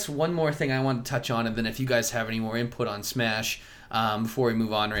 I guess one more thing I want to touch on, and then if you guys have any more input on Smash before we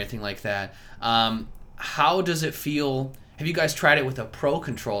move on or anything like that, how does it feel? Have you guys tried it with a Pro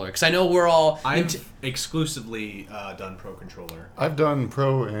controller? Because I know we're all. I've exclusively done Pro controller. I've done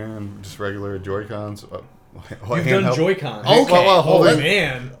Pro and just regular Joy-Cons. You've done Joy-Con. Okay. Well,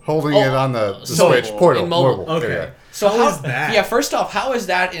 holding it on the Switch portal. In mobile. Okay. Yeah. So how is that? Yeah, first off, how is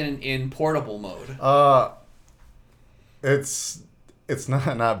that in portable mode? It's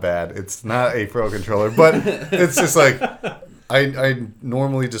not bad. It's not a Pro controller, but it's just like I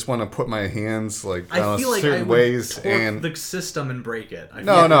normally just want to put my hands like I feel like certain I would ways torque and the system and break it.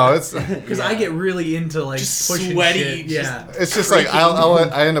 No, it's because I get really into like just pushing sweaty. shit. Yeah, it's just like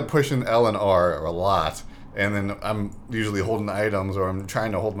I end up pushing L and R a lot. And then I'm usually holding items, or I'm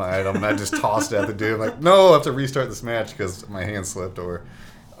trying to hold my item, and I just toss it at the dude. I'm like, no, I have to restart this match because my hand slipped, or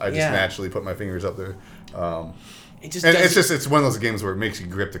I just naturally put my fingers up there. It's one of those games where it makes you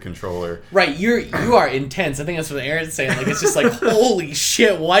grip the controller. Right, you are intense. I think that's what Aaron's saying. Like it's just like holy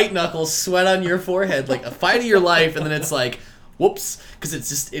shit, white knuckles, sweat on your forehead, like a fight of your life, and then it's like, whoops, because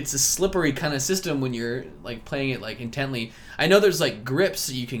it's a slippery kind of system when you're like playing it like intently. I know there's like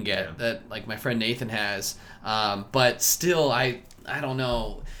grips you can get that like my friend Nathan has, but still I don't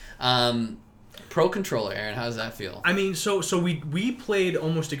know. Pro controller, Aaron, how does that feel? I mean, so we played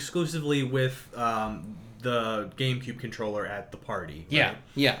almost exclusively with the GameCube controller at the party. Right?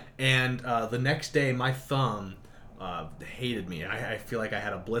 Yeah. And the next day, my thumb hated me. I feel like I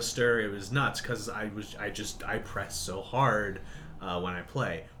had a blister. It was nuts because I press so hard when I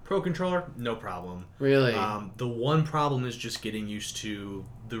play. Pro controller, no problem. Really? The one problem is just getting used to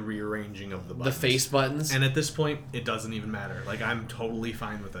the rearranging of the buttons. The face buttons? And at this point, it doesn't even matter. Like, I'm totally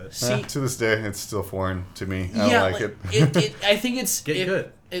fine with it. See, to this day, it's still foreign to me. I don't like it. I think it's... Get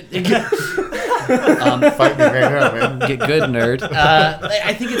good. Fight me right now, man. Get good, nerd.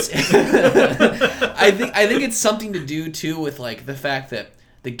 I think it's... I think it's something to do, too, with, like, the fact that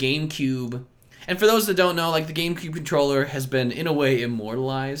the GameCube... And for those that don't know, like the GameCube controller has been, in a way,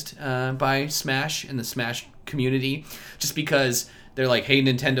 immortalized by Smash and the Smash community, just because they're like, hey,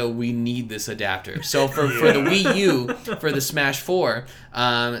 Nintendo, we need this adapter. So for the Wii U, for the Smash 4,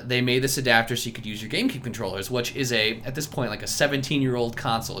 they made this adapter so you could use your GameCube controllers, which is at this point, like a 17-year-old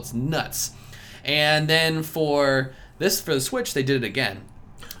console. It's nuts. And then for the Switch, they did it again.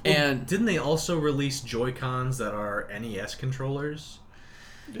 Well, and didn't they also release Joy-Cons that are NES controllers?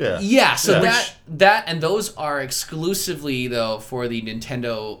 Yeah, so that and those are exclusively though for the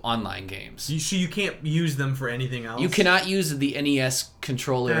Nintendo online games. So you can't use them for anything else? You cannot use the NES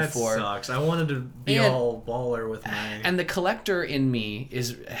controller that for... That sucks. I wanted to be all baller with my... And the collector in me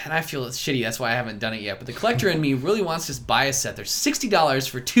is... And I feel it's shitty, that's why I haven't done it yet. But the collector in me really wants to just buy a set. There's $60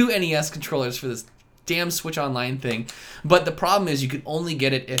 for 2 NES controllers for this damn Switch Online thing. But the problem is you can only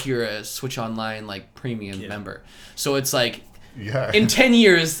get it if you're a Switch Online like premium member. So it's like... Yeah. In 10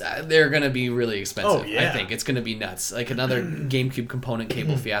 years, they're going to be really expensive. Oh, yeah. I think it's going to be nuts. Like another GameCube component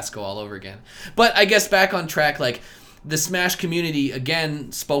cable fiasco all over again. But I guess back on track, like the Smash community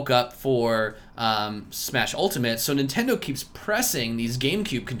again spoke up for Smash Ultimate. So Nintendo keeps pressing these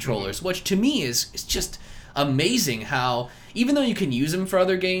GameCube controllers, which to me is just amazing how even though you can use them for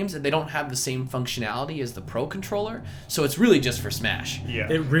other games, they don't have the same functionality as the Pro controller. So it's really just for Smash. Yeah,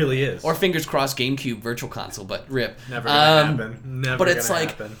 it really is. Or fingers crossed GameCube Virtual Console, but rip. Never gonna happen. Never but it's gonna like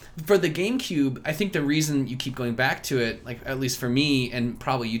happen. For the GameCube, I think the reason you keep going back to it, like at least for me and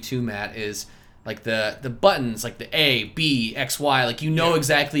probably you too, Matt, is like the buttons, like the A, B, X, Y, like you know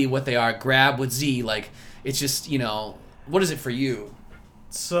exactly what they are. Grab with Z, like it's just what is it for you?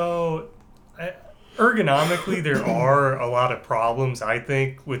 So. Ergonomically, there are a lot of problems, I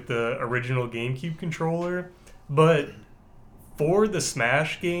think, with the original GameCube controller. But for the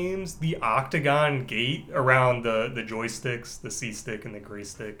Smash games, the octagon gate around the joysticks, the C stick and the gray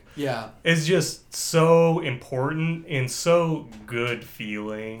stick, is just so important and so good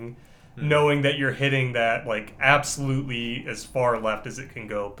feeling, knowing that you're hitting that like absolutely as far left as it can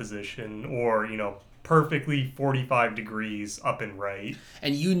go position, or perfectly 45 degrees up and right,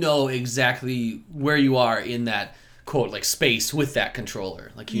 and you know exactly where you are in that quote like space with that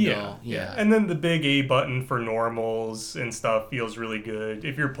controller, like you know. And then the big A button for normals and stuff feels really good.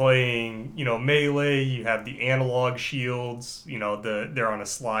 If you're playing melee, you have the analog shields, they're on a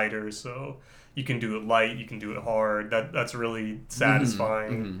slider, so you can do it light, you can do it hard. That's really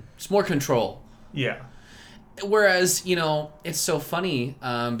satisfying. It's more control. Whereas, it's so funny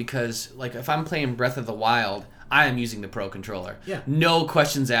because, like, if I'm playing Breath of the Wild, I am using the Pro Controller. No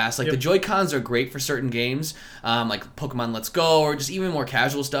questions asked. Like, the Joy-Cons are great for certain games, like Pokemon Let's Go, or just even more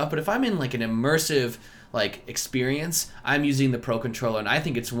casual stuff. But if I'm in, like, an immersive, like, experience, I'm using the Pro Controller, and I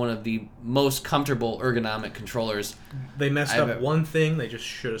think it's one of the most comfortable ergonomic controllers. They messed up one thing. They just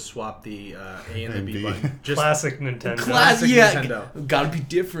should have swapped the A and the B button. Just classic Nintendo. Nintendo. Gotta be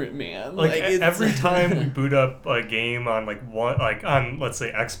different, man. Like every time we boot up a game on on let's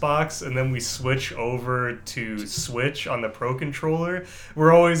say Xbox, and then we switch over to Switch on the Pro Controller,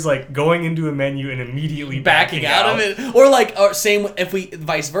 we're always like going into a menu and immediately backing out of it. Or same if we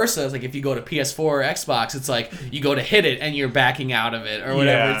vice versa. It's like if you go to PS4 or Xbox, it's like you go to hit it and you're backing out of it or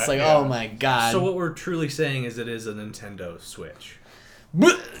whatever. It's like, oh my god. So what we're truly saying is it is a Nintendo Switch.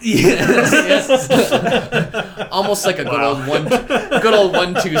 Yes. Almost like a good old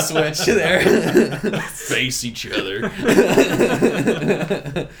 1-2 switch there. Face each other.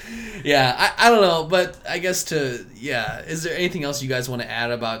 I don't know, but I guess is there anything else you guys want to add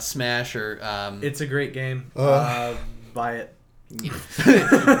about Smash or It's a great game. Buy it.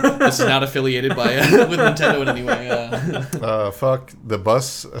 This is not affiliated with Nintendo in any way. Fuck the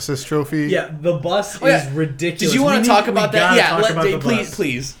bus assist trophy. Yeah, the bus is ridiculous. Did you want to talk about that? Yeah,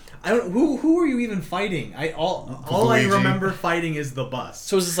 please. I don't. Who are you even fighting? All I remember fighting is the bus.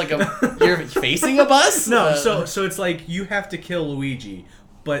 So is this like you're facing a bus? No. So it's like you have to kill Luigi.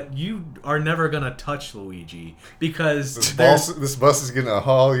 But you are never gonna touch Luigi because this bus is gonna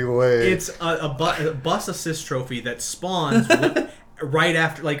haul you away. It's a bus assist trophy that spawns right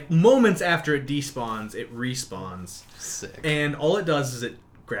after, like moments after it despawns, it respawns. Sick. And all it does is it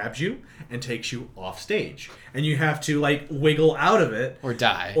grabs you and takes you off stage, and you have to like wiggle out of it or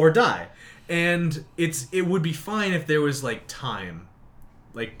die. And it would be fine if there was like time,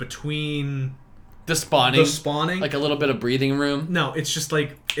 like between. The spawning, like a little bit of breathing room. No, it's just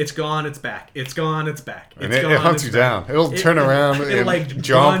like it's gone, it's back. It's gone, it's back. It hunts you down. It'll turn around. It'll like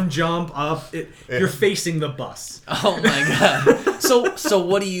jump up. You're facing the bus. Oh my god! So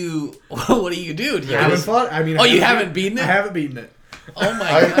what do you do? I haven't fought. I mean, you haven't beaten it. I haven't beaten it. Oh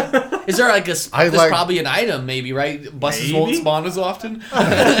my god! Is there like there's probably an item, maybe, right? Buses won't spawn as often.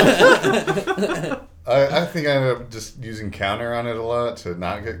 I think I ended up just using counter on it a lot to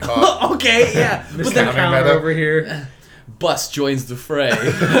not get caught. Okay, yeah. But the counter over here. Bus joins the fray.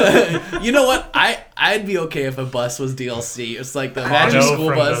 You know what? I'd be okay if a bus was DLC. It's like the magic school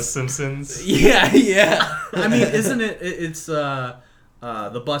from bus. The Simpsons. Yeah. I mean, isn't it? It's the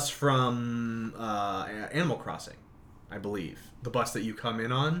bus from Animal Crossing, I believe. The bus that you come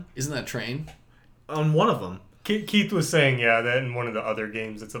in on. Isn't that a train? On one of them. Keith was saying, that in one of the other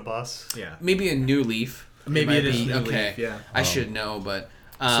games, it's a bus. Yeah. Maybe a New Leaf. Maybe it is New okay. Leaf, yeah. I should know, but...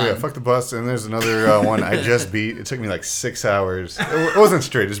 fuck the bus. And there's another one I just beat. It took me like 6 hours. It wasn't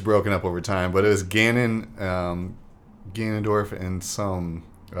straight, just broken up over time. But it was Ganondorf and some...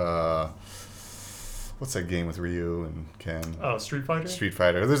 what's that game with Ryu and Ken? Oh, Street Fighter? Street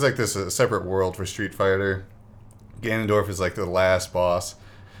Fighter. There's like this separate world for Street Fighter. Ganondorf is like the last boss.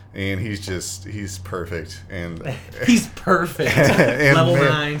 And he's perfect. And he's perfect. And Level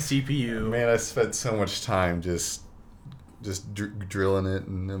 9 CPU. Man, I spent so much time just drilling it,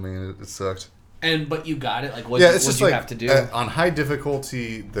 and I mean, it sucked. But you got it? Like, what did you have to do? On high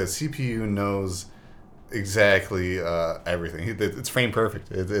difficulty, the CPU knows exactly everything. It's frame perfect.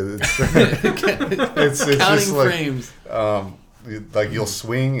 It's counting just like, frames. Like you'll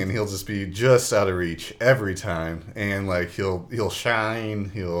swing and he'll just be just out of reach every time, and like he'll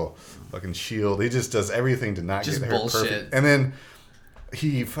shine, he'll fucking shield. He just does everything to not just get hurt bullshit. perfect. And then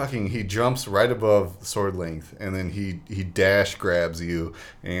he jumps right above sword length, and then he dash grabs you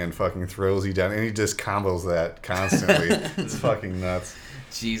and fucking throws you down, and he just combos that constantly. It's fucking nuts.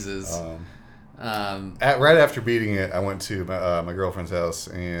 Jesus. Right after beating it, I went to my girlfriend's house,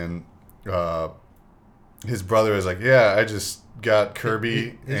 and his brother was like, "Yeah, I just got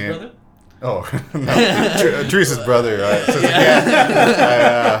Kirby." His brother? Oh, no. Teresa's brother. So it's like,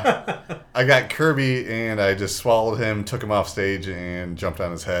 yeah, I got Kirby, and I just swallowed him, took him off stage, and jumped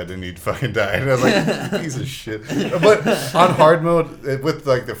on his head, and he fucking died. And I was like, piece of shit. But on hard mode, with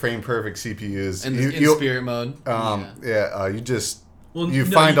like the frame perfect CPUs, And in spirit mode. You just Well, you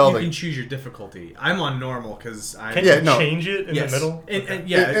find all you the. can choose your difficulty. I'm on normal because I Can you change it in the middle?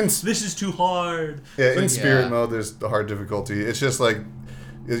 And this is too hard. Yeah, in spirit mode, there's the hard difficulty. It's just like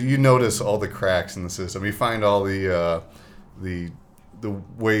you notice all the cracks in the system. You find all the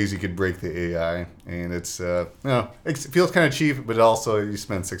ways you could break the AI, and it's it feels kind of cheap, but also you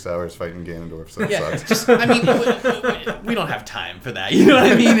spend 6 hours fighting Ganondorf, so it sucks. Just, I mean, we don't have time for that. You know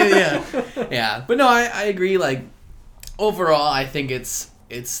what I mean? Yeah. But no, I agree. Like overall, I think it's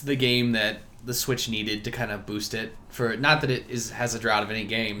the game that the Switch needed to kind of boost it. For not that it has a drought of any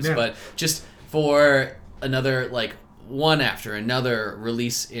games, but just for another like one after another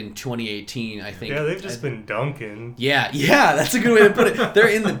release in 2018. I think. Yeah, they've just been dunking. Yeah, that's a good way to put it. They're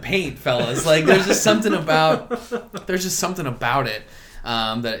in the paint, fellas. Like there's just something about it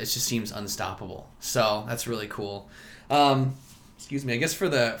that it just seems unstoppable. So that's really cool. Excuse me. I guess for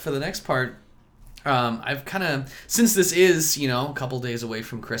the next part. I've kind of, since this is, a couple days away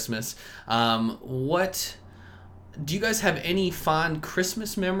from Christmas, what do you guys have any fond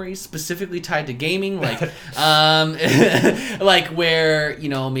Christmas memories specifically tied to gaming? Like, like where,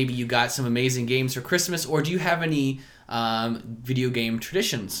 maybe you got some amazing games for Christmas, or do you have any video game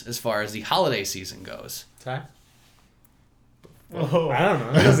traditions as far as the holiday season goes? Ty? Oh, I don't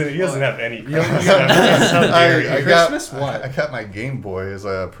know. He doesn't have any. I Christmas? What? I got my Game Boy as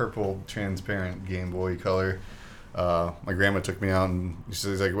a purple transparent Game Boy color. My grandma took me out and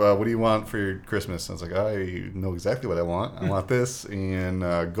she's like, "Well, what do you want for your Christmas?" I was like, "I know exactly what I want. I want this and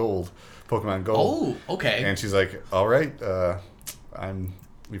gold, Pokemon Gold." Oh, okay. And she's like, "All right, I'm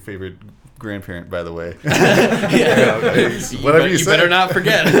your favorite grandparent, by the way." Whatever you say. Better not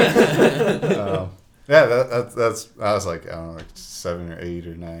forget. That's. I was like, I don't know, like 7 or 8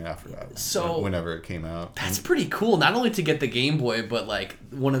 or 9. I forgot. So whenever it came out, that's pretty cool. Not only to get the Game Boy, but like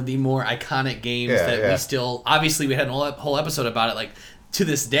one of the more iconic games we still. Obviously, we had a whole episode about it, like to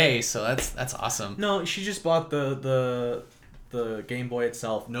this day. So that's awesome. No, she just bought the Game Boy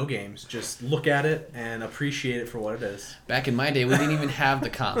itself. No games. Just look at it and appreciate it for what it is. Back in my day, we didn't even have the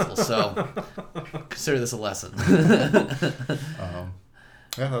console, so consider this a lesson.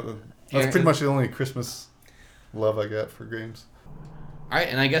 That's pretty much the only Christmas love I got for games. All right,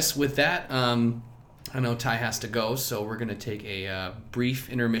 and I guess with that, I know Ty has to go, so we're going to take a brief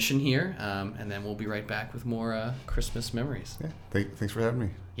intermission here, and then we'll be right back with more Christmas memories. Yeah, thanks for having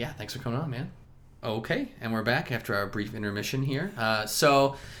me. Yeah, thanks for coming on, man. Okay, and we're back after our brief intermission here.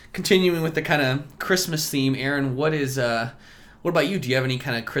 So, continuing with the kind of Christmas theme, Aaron, what about you? Do you have any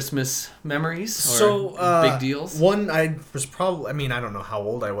kind of Christmas memories or big deals? One, I was probably, I mean, I don't know how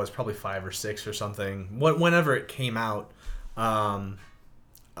old I was, probably 5 or 6 or something. Whenever it came out,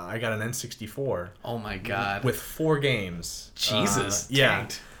 I got an N64. Oh my God. With 4 games. Jesus. Yeah.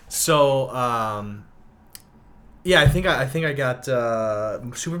 Tanked. So, I think I got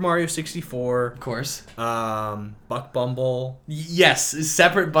Super Mario 64. Of course. Buck Bumble. Yes, a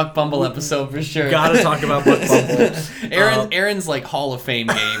separate Buck Bumble episode for sure. Gotta talk about Buck Bumble. Aaron's like Hall of Fame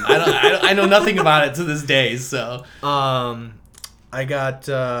game. I know nothing about it to this day. So. I got.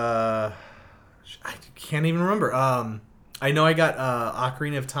 I can't even remember. I know I got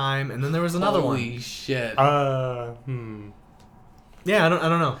Ocarina of Time, and then there was another one. Holy shit. Yeah, I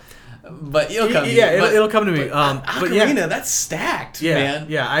don't know. But it'll come. It'll come to me. Ocarina, that's stacked, man.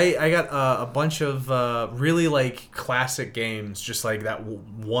 Yeah, I got a bunch of really like classic games, just like that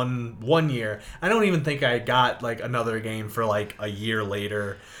one year. I don't even think I got like another game for like a year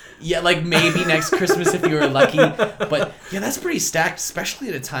later. Yeah, like maybe next Christmas if you were lucky. But yeah, that's pretty stacked, especially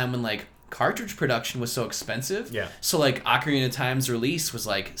at a time when like cartridge production was so expensive. Yeah. So like Ocarina of Time's release was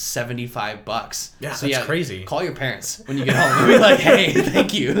like $75. Yeah, so that's crazy. Call your parents when you get home and be like, "Hey,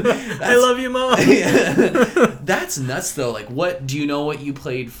 thank you. I love you, Mom." That's nuts though. Like, do you know what you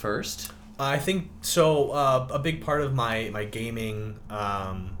played first? I think so. A big part of my gaming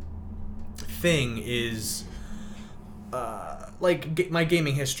thing is my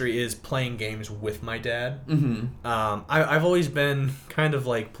gaming history is playing games with my dad. Mm-hmm. I've always been kind of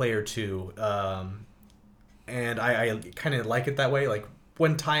like player 2, and I kind of like it that way. Like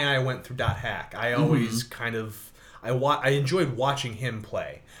when Ty and I went through .hack, I always kind of I enjoyed watching him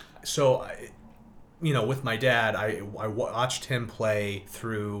play. So with my dad, I watched him play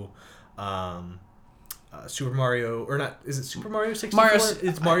through Super Mario, or not? Is it Super Mario 64?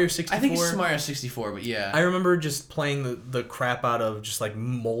 It's I- Mario 64. I think it's Mario 64, but yeah. I remember just playing the crap out of just like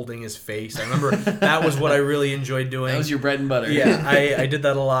molding his face. I remember that was what I really enjoyed doing. That was your bread and butter. Yeah, I did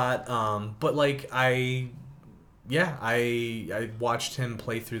that a lot. But like I watched him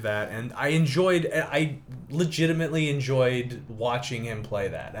play through that, and I legitimately enjoyed watching him play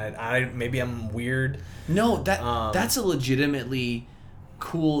that. I maybe I'm weird. No, that's a legitimately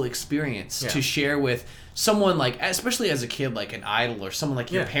cool experience to share with someone, like, especially as a kid, like an idol or someone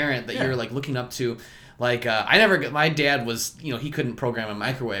like your parent that you're like looking up to. Like, my dad was, he couldn't program a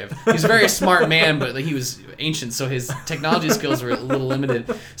microwave. He's a very smart man, but like, he was ancient, so his technology skills were a little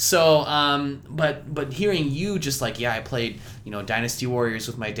limited. So, but hearing you just like, I played, Dynasty Warriors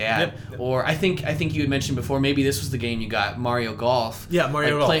with my dad, or I think you had mentioned before, maybe this was the game you got, Mario Golf. Yeah,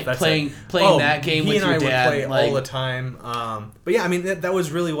 Mario Golf. That's playing that game with your dad. He and I would play all the time. But yeah, I mean, that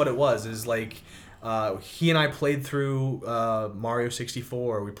was really what it was, is like, he and I played through Mario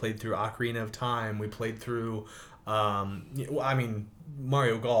 64. We played through Ocarina of Time. We played through,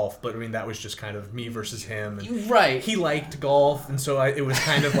 Mario Golf. But I mean, that was just kind of me versus him. And right. He liked golf, and so it was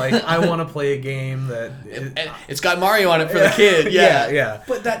kind of like, I want to play a game that it's got Mario on it for the kid. Yeah.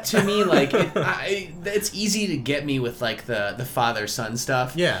 But that, to me, like, it's easy to get me with like the father son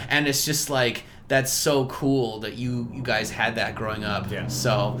stuff. Yeah. And it's just like, that's so cool that you guys had that growing up. Yeah.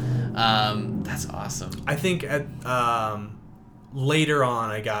 So, that's awesome. I think at later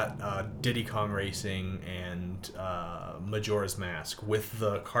on, I got Diddy Kong Racing and Majora's Mask with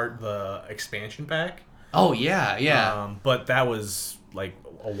the expansion pack. Oh yeah. But that was like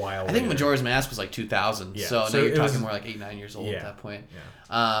a while. I think Majora's Mask was like 2000. Yeah. So now you're talking more like 8-9 years old at that point.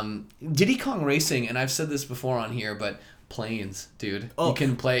 Yeah. Diddy Kong Racing, and I've said this before on here, but planes, dude. You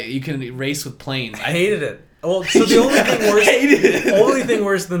can race with planes. I hated it. Well, so the only thing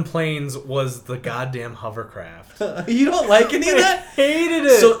worse than planes was the goddamn hovercraft. You don't like any of that? Hated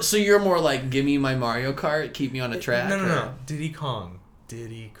it. So you're more like, give me my Mario Kart, keep me on a track. No. Diddy Kong.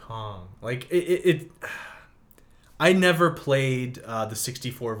 Like it I never played the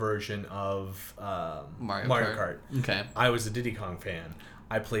 64 version of Mario Kart. Okay. I was a Diddy Kong fan.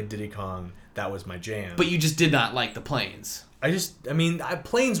 I played Diddy Kong. That was my jam. But you just did not like the planes.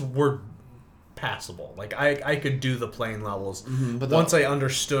 Planes were passable. Like I could do the plane levels, but once I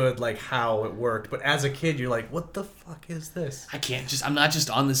understood like how it worked. But as a kid, you're like, what the fuck is this? I'm not just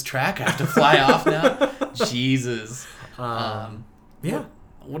on this track. I have to fly off now. Jesus. Yeah.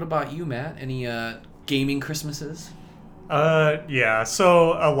 What about you, Matt? Any gaming Christmases? Yeah.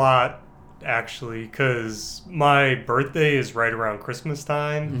 So a lot, actually, because my birthday is right around Christmas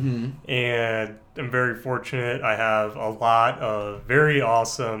time, and I'm very fortunate. I have a lot of very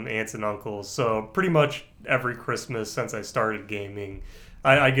awesome aunts and uncles. So pretty much every Christmas since I started gaming,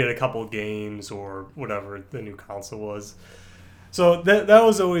 I get a couple games or whatever the new console was. So that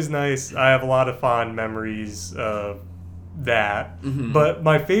was always nice. I have a lot of fond memories of that. But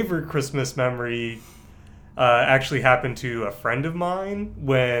my favorite Christmas memory actually happened to a friend of mine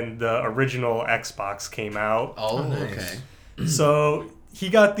when the original Xbox came out. Oh, nice. Okay. So he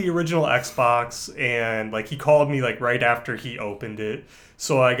got the original Xbox, and like he called me like right after he opened it.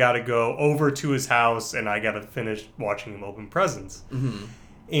 So I got to go over to his house, and I got to finish watching him open presents.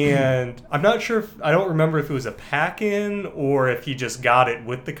 And I'm not sure I don't remember if it was a pack-in or if he just got it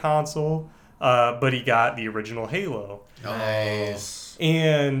with the console, but he got the original Halo. Nice.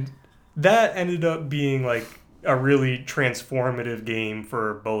 And that ended up being like a really transformative game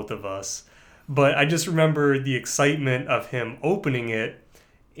for both of us. But I just remember the excitement of him opening it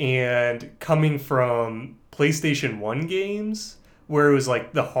and coming from PlayStation 1 games where it was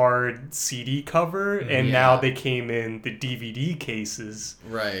like the hard CD cover, and now they came in the DVD cases.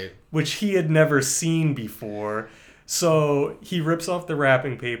 Right. Which he had never seen before. So he rips off the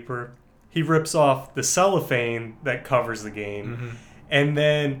wrapping paper, he rips off the cellophane that covers the game, and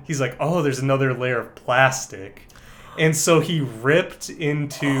then he's like, oh, there's another layer of plastic. And so he ripped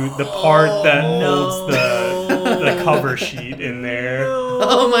into the part that holds the cover sheet in there.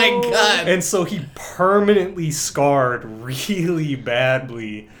 Oh my god. And so he permanently scarred really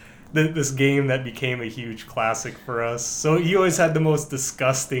badly this game that became a huge classic for us. So he always had the most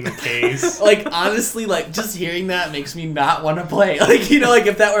disgusting case. Like, honestly, like, just hearing that makes me not want to play. Like, like,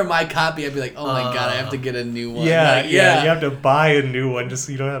 if that were my copy, I'd be like, oh my god, I have to get a new one. Yeah, like, you have to buy a new one just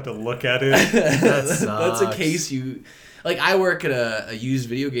so you don't have to look at it. That sucks. That's a case you... like I work at a used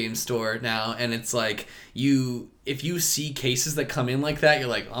video game store now, and it's like if you see cases that come in like that, you're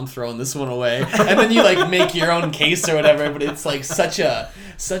like, I'm throwing this one away, and then you like make your own case or whatever. But it's like such a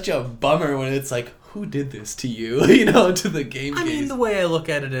bummer when it's like, who did this to you? To the game case. I mean, the way I look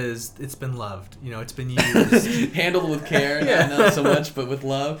at it is, it's been loved. It's been used, handled with care, not so much, but with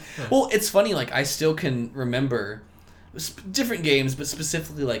love. Yeah. Well, it's funny. Like I still can remember different games, but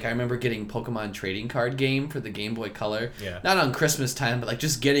specifically, like I remember getting Pokemon trading card game for the Game Boy Color. Yeah. Not on Christmas time, but like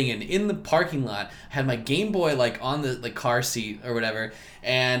just getting in the parking lot. Had my Game Boy like on the like car seat or whatever,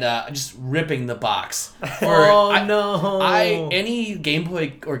 and just ripping the box. No! Any Game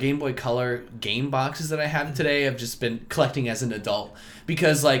Boy or Game Boy Color game boxes that I have today, I've just been collecting as an adult.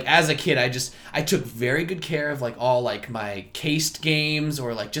 Because like as a kid, I took very good care of like all like my cased games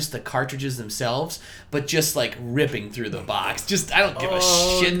or like just the cartridges themselves, but just like ripping through the box. Just I don't give a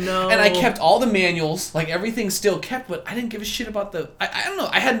shit. No. And I kept all the manuals, like everything's still kept, but I didn't give a shit about I don't know.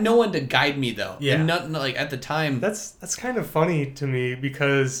 I had no one to guide me though. Yeah. And not like at the time. That's kind of funny to me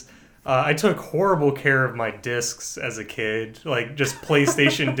because I took horrible care of my discs as a kid, like just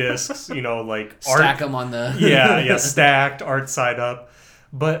PlayStation discs, like stack them on the stacked, art side up.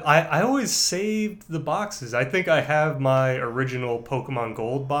 But I always saved the boxes. I think I have my original Pokemon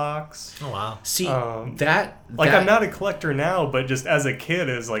Gold box. Oh wow! See I'm not a collector now, but just as a kid,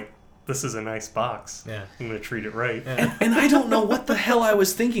 is like, this is a nice box. Yeah, I'm gonna treat it right. Yeah. And I don't know what the hell I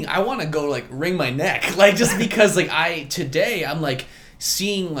was thinking. I want to go like wring my neck, like just because like I'm like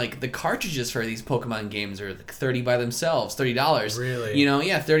seeing like the cartridges for these Pokemon games are like $30 by themselves, $30. Really?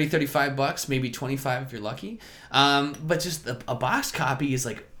 $30, $35, maybe $25 if you're lucky. But just a box copy is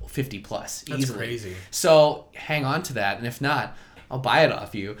like $50 plus easily. That's crazy. So hang on to that, and if not, I'll buy it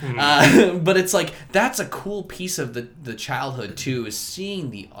off you. But it's like that's a cool piece of the childhood too, is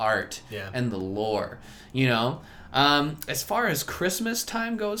seeing the art and the lore. As far as Christmas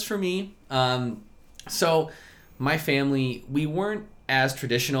time goes for me, so my family, we weren't as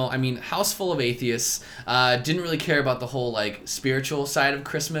traditional. I mean, house full of atheists, didn't really care about the whole like spiritual side of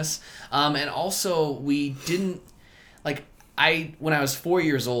Christmas, and also we didn't like. When I was 4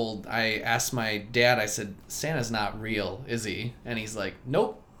 years old, I asked my dad, I said, Santa's not real, is he? And he's like,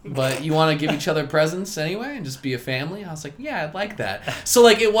 nope. But you want to give each other presents anyway and just be a family? I was like, yeah, I'd like that. So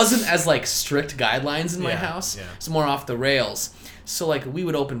like it wasn't as like strict guidelines in my house. Yeah. It's more off the rails. So like we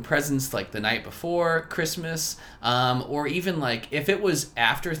would open presents like the night before Christmas, or even like if it was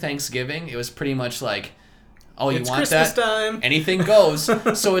after Thanksgiving, it was pretty much like, oh, you want Christmas that? Time. Anything goes.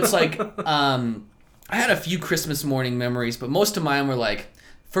 So it's like I had a few Christmas morning memories, but most of mine were like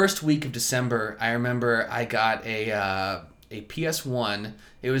first week of December. I remember I got a PS1.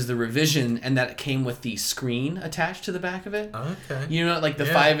 It was the revision, and that came with the screen attached to the back of it. Okay. Like the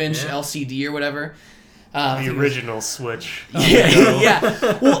 5-inch LCD or whatever. The original Switch.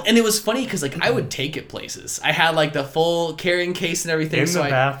 Yeah. Well, and it was funny because like I would take it places. I had like the full carrying case and everything. In the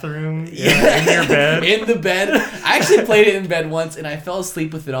bathroom. Yeah. In your bed. In the bed. I actually played it in bed once, and I fell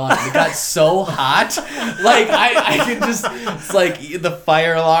asleep with it on. And it got so hot, like I could just. It's like the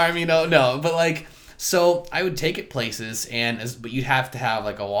fire alarm, No, but like. So I would take it places, but you'd have to have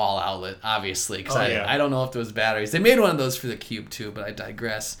like a wall outlet, obviously, because I don't know if there was batteries. They made one of those for the Cube too, but I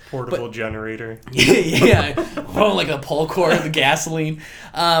digress. Portable generator. Yeah, like a pull cord of the gasoline.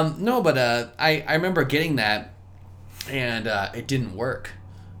 I remember getting that, and it didn't work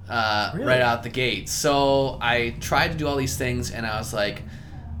right out the gate. So I tried to do all these things, and I was like,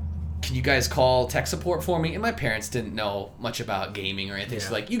 can you guys call tech support for me? And my parents didn't know much about gaming or anything,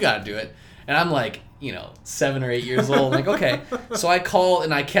 so like, you got to do it. And I'm like, 7 or 8 years old. I'm like, okay. So I called,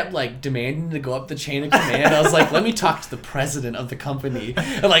 and I kept like demanding to go up the chain of command. I was like, let me talk to the president of the company.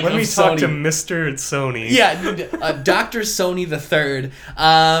 And, like, let me talk to Mr. at Sony. Yeah, Dr. Sony the Third.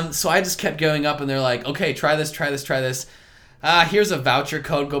 So I just kept going up, and they're like, okay, try this. Here's a voucher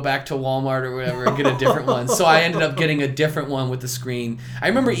code. Go back to Walmart or whatever and get a different one. So I ended up getting a different one with the screen. I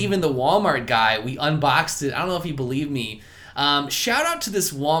remember even the Walmart guy, we unboxed it. I don't know if he believed me. Shout out to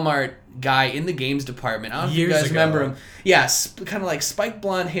this Walmart guy in the games department. I don't know if you guys remember him. Yeah, kind of like spiked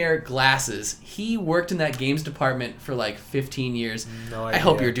blonde hair, glasses. He worked in that games department for like 15 years. No idea. I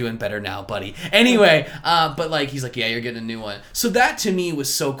hope you're doing better now, buddy. Anyway, but like he's like, yeah, you're getting a new one. So that to me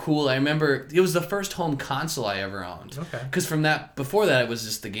was so cool. I remember it was the first home console I ever owned. Okay. Because before that, it was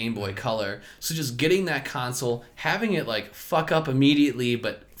just the Game Boy Color. So just getting that console, having it like fuck up immediately,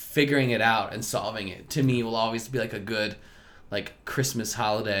 but figuring it out and solving it, to me will always be like a good like Christmas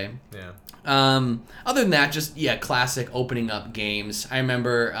holiday. Yeah. Other than that, just classic opening up games. I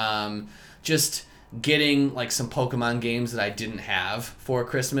remember just getting like some Pokemon games that I didn't have for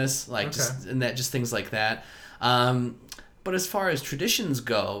Christmas, like just things like that. But as far as traditions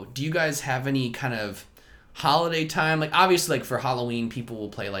go, do you guys have any kind of holiday time? Like obviously, like for Halloween, people will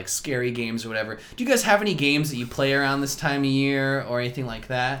play like scary games or whatever. Do you guys have any games that you play around this time of year or anything like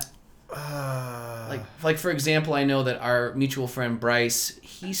that? Like for example, I know that our mutual friend Bryce,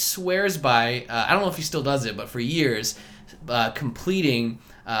 he swears by, I don't know if he still does it, but for years, completing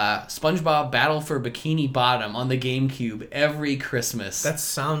SpongeBob Battle for Bikini Bottom on the GameCube every Christmas. That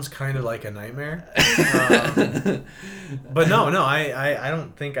sounds kind of like a nightmare. But no, I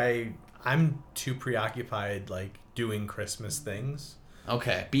don't think I'm too preoccupied like doing Christmas things.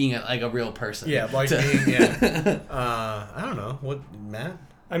 Okay, being like a real person. Yeah, like being, yeah. I don't know. What, Matt?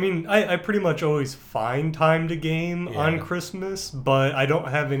 I mean, I pretty much always find time to game on Christmas, but I don't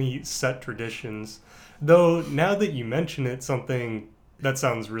have any set traditions. Though, now that you mention it, something that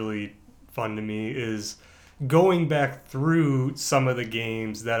sounds really fun to me is going back through some of the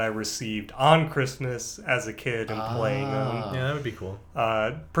games that I received on Christmas as a kid and playing them. Yeah, that would be cool.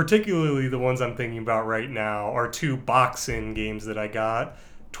 Particularly the ones I'm thinking about right now are 2 box-in games that I got.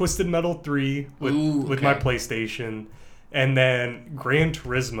 Twisted Metal 3 with my PlayStation, and then Gran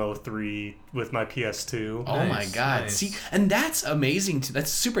Turismo 3 with my PS2. Oh my God. Nice. See, and that's amazing.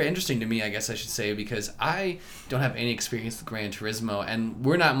 That's super interesting to me, I guess I should say, because I don't have any experience with Gran Turismo, and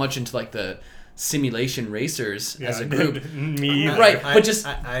we're not much into like the simulation racers as a group. Me either. Right, but just...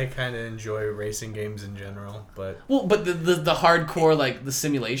 I kind of enjoy racing games in general, but... Well, but the hardcore, like, the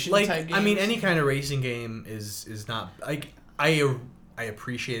simulation like, type games? I mean, any kind of racing game is not... Like, I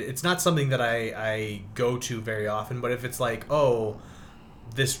appreciate it. It's not something that I go to very often, but if it's like, oh,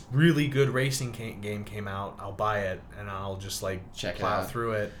 this really good racing game came out, I'll buy it, and I'll just, like, plow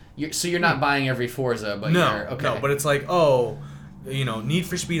through it. So you're not buying every Forza, but No, but it's like, oh... You know, Need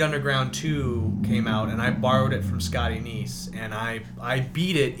for Speed Underground 2 came out, and I borrowed it from Scotty Neese, and I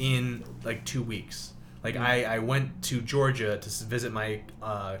beat it in like 2 weeks. Like I went to Georgia to visit my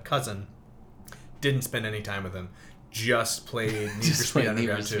cousin, didn't spend any time with him, just played Need for Speed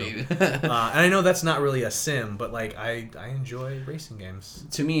Underground 2. And I know that's not really a sim, but like I enjoy racing games.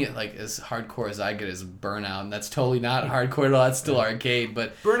 To me, like as hardcore as I get is Burnout, and that's totally not hardcore at all. It's still arcade,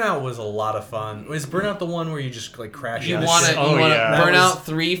 but Burnout was a lot was Burnout the one where you just like crash? you want to Burnout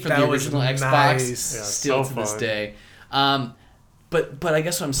 3 for the original Xbox, nice. still to this day. But I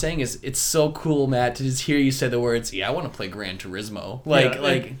guess what I'm saying is it's so cool, Matt, to just hear you say the words, I want to play Gran Turismo.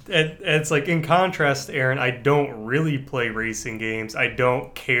 It's like in contrast to Aaron, I don't really play racing games. I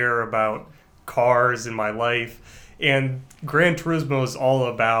don't care about cars in my life. And Gran Turismo is all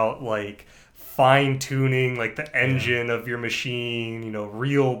about like fine-tuning like the engine of your machine,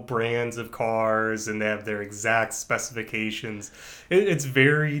 real brands of cars, and they have their exact specifications. It's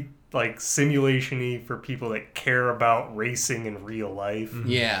very like simulation-y for people that care about racing in real life.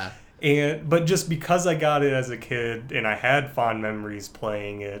 Yeah. But just because I got it as a kid and I had fond memories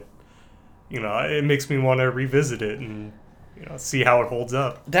playing it, it makes me want to revisit it and see how it holds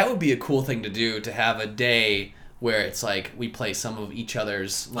up. That would be a cool thing to do, to have a day where it's like we play some of each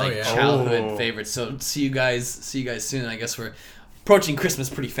other's childhood favorites. So see you guys soon. I guess we're approaching Christmas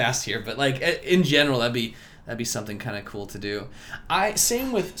pretty fast here, but like in general, that'd be something kind of cool to do.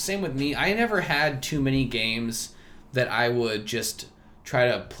 Same with me. I never had too many games that I would just try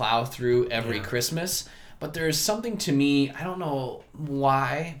to plow through every Christmas. But there's something to me, I don't know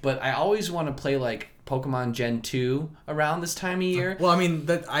why, but I always want to play like Pokemon Gen 2 around this time of year. Well, I mean,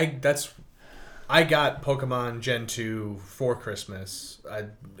 I got Pokemon Gen 2 for Christmas.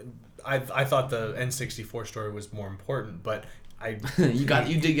 I thought the N64 story was more important, but you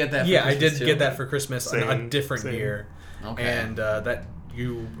did get that. I did get that for Christmas a different year. Okay, and that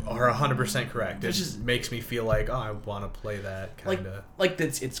you are 100% correct. It just makes me feel like I want to play that kind of. Like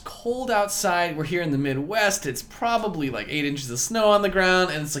it's cold outside. We're here in the Midwest. It's probably like 8 inches of snow on the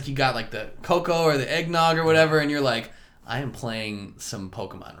ground, and it's like you got like the cocoa or the eggnog or whatever, and you're like, I am playing some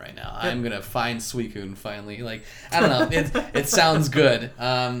Pokemon right now. I'm gonna find Suicune finally. Like I don't know. It sounds good.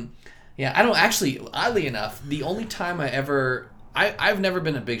 Yeah, I don't actually. Oddly enough, the only time I've never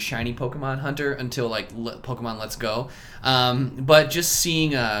been a big shiny Pokemon hunter until like Pokemon Let's Go. But just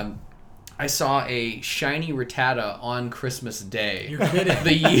seeing, I saw a shiny Rattata on Christmas Day. You're kidding.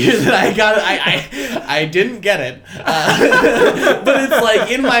 The year that I got it, I didn't get it. But it's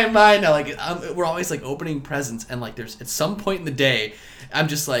like in my mind now, like we're always like opening presents, and like at some point in the day, I'm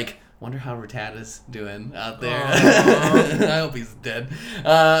just like, wonder how Rattata's doing out there. I hope he's dead.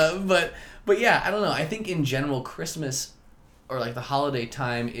 But yeah, I don't know. I think in general, Christmas or like the holiday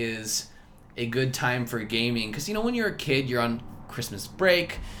time is a good time for gaming, because when you're a kid, you're on Christmas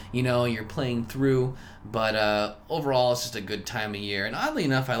break, you're playing through. But overall, it's just a good time of year. And oddly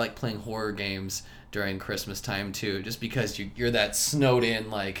enough, I like playing horror games during Christmas time too, just because you're that snowed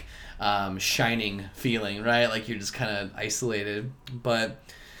in, like, Shining feeling, right? Like you're just kind of isolated. But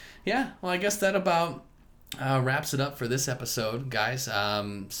yeah, well, I guess that about wraps it up for this episode, guys.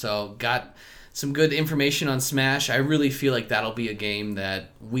 So got some good information on Smash. I really feel like that'll be a game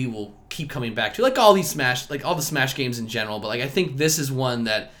that we will keep coming back to, like all the Smash games in general. But like I think this is one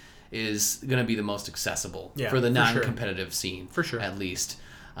that is going to be the most accessible for the non-competitive scene, for sure, at least.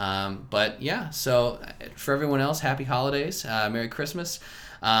 But yeah, so for everyone else, happy holidays, Merry Christmas,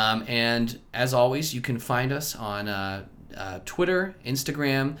 and as always, you can find us on Twitter,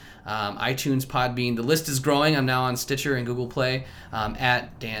 Instagram, iTunes, Podbean. The list is growing. I'm now on Stitcher and Google Play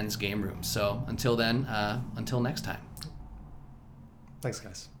at Dan's Game Room. So until then, until next time. Thanks,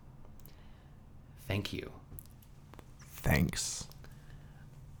 guys. Thank you. Thanks.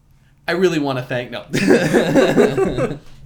 I really want to thank... No.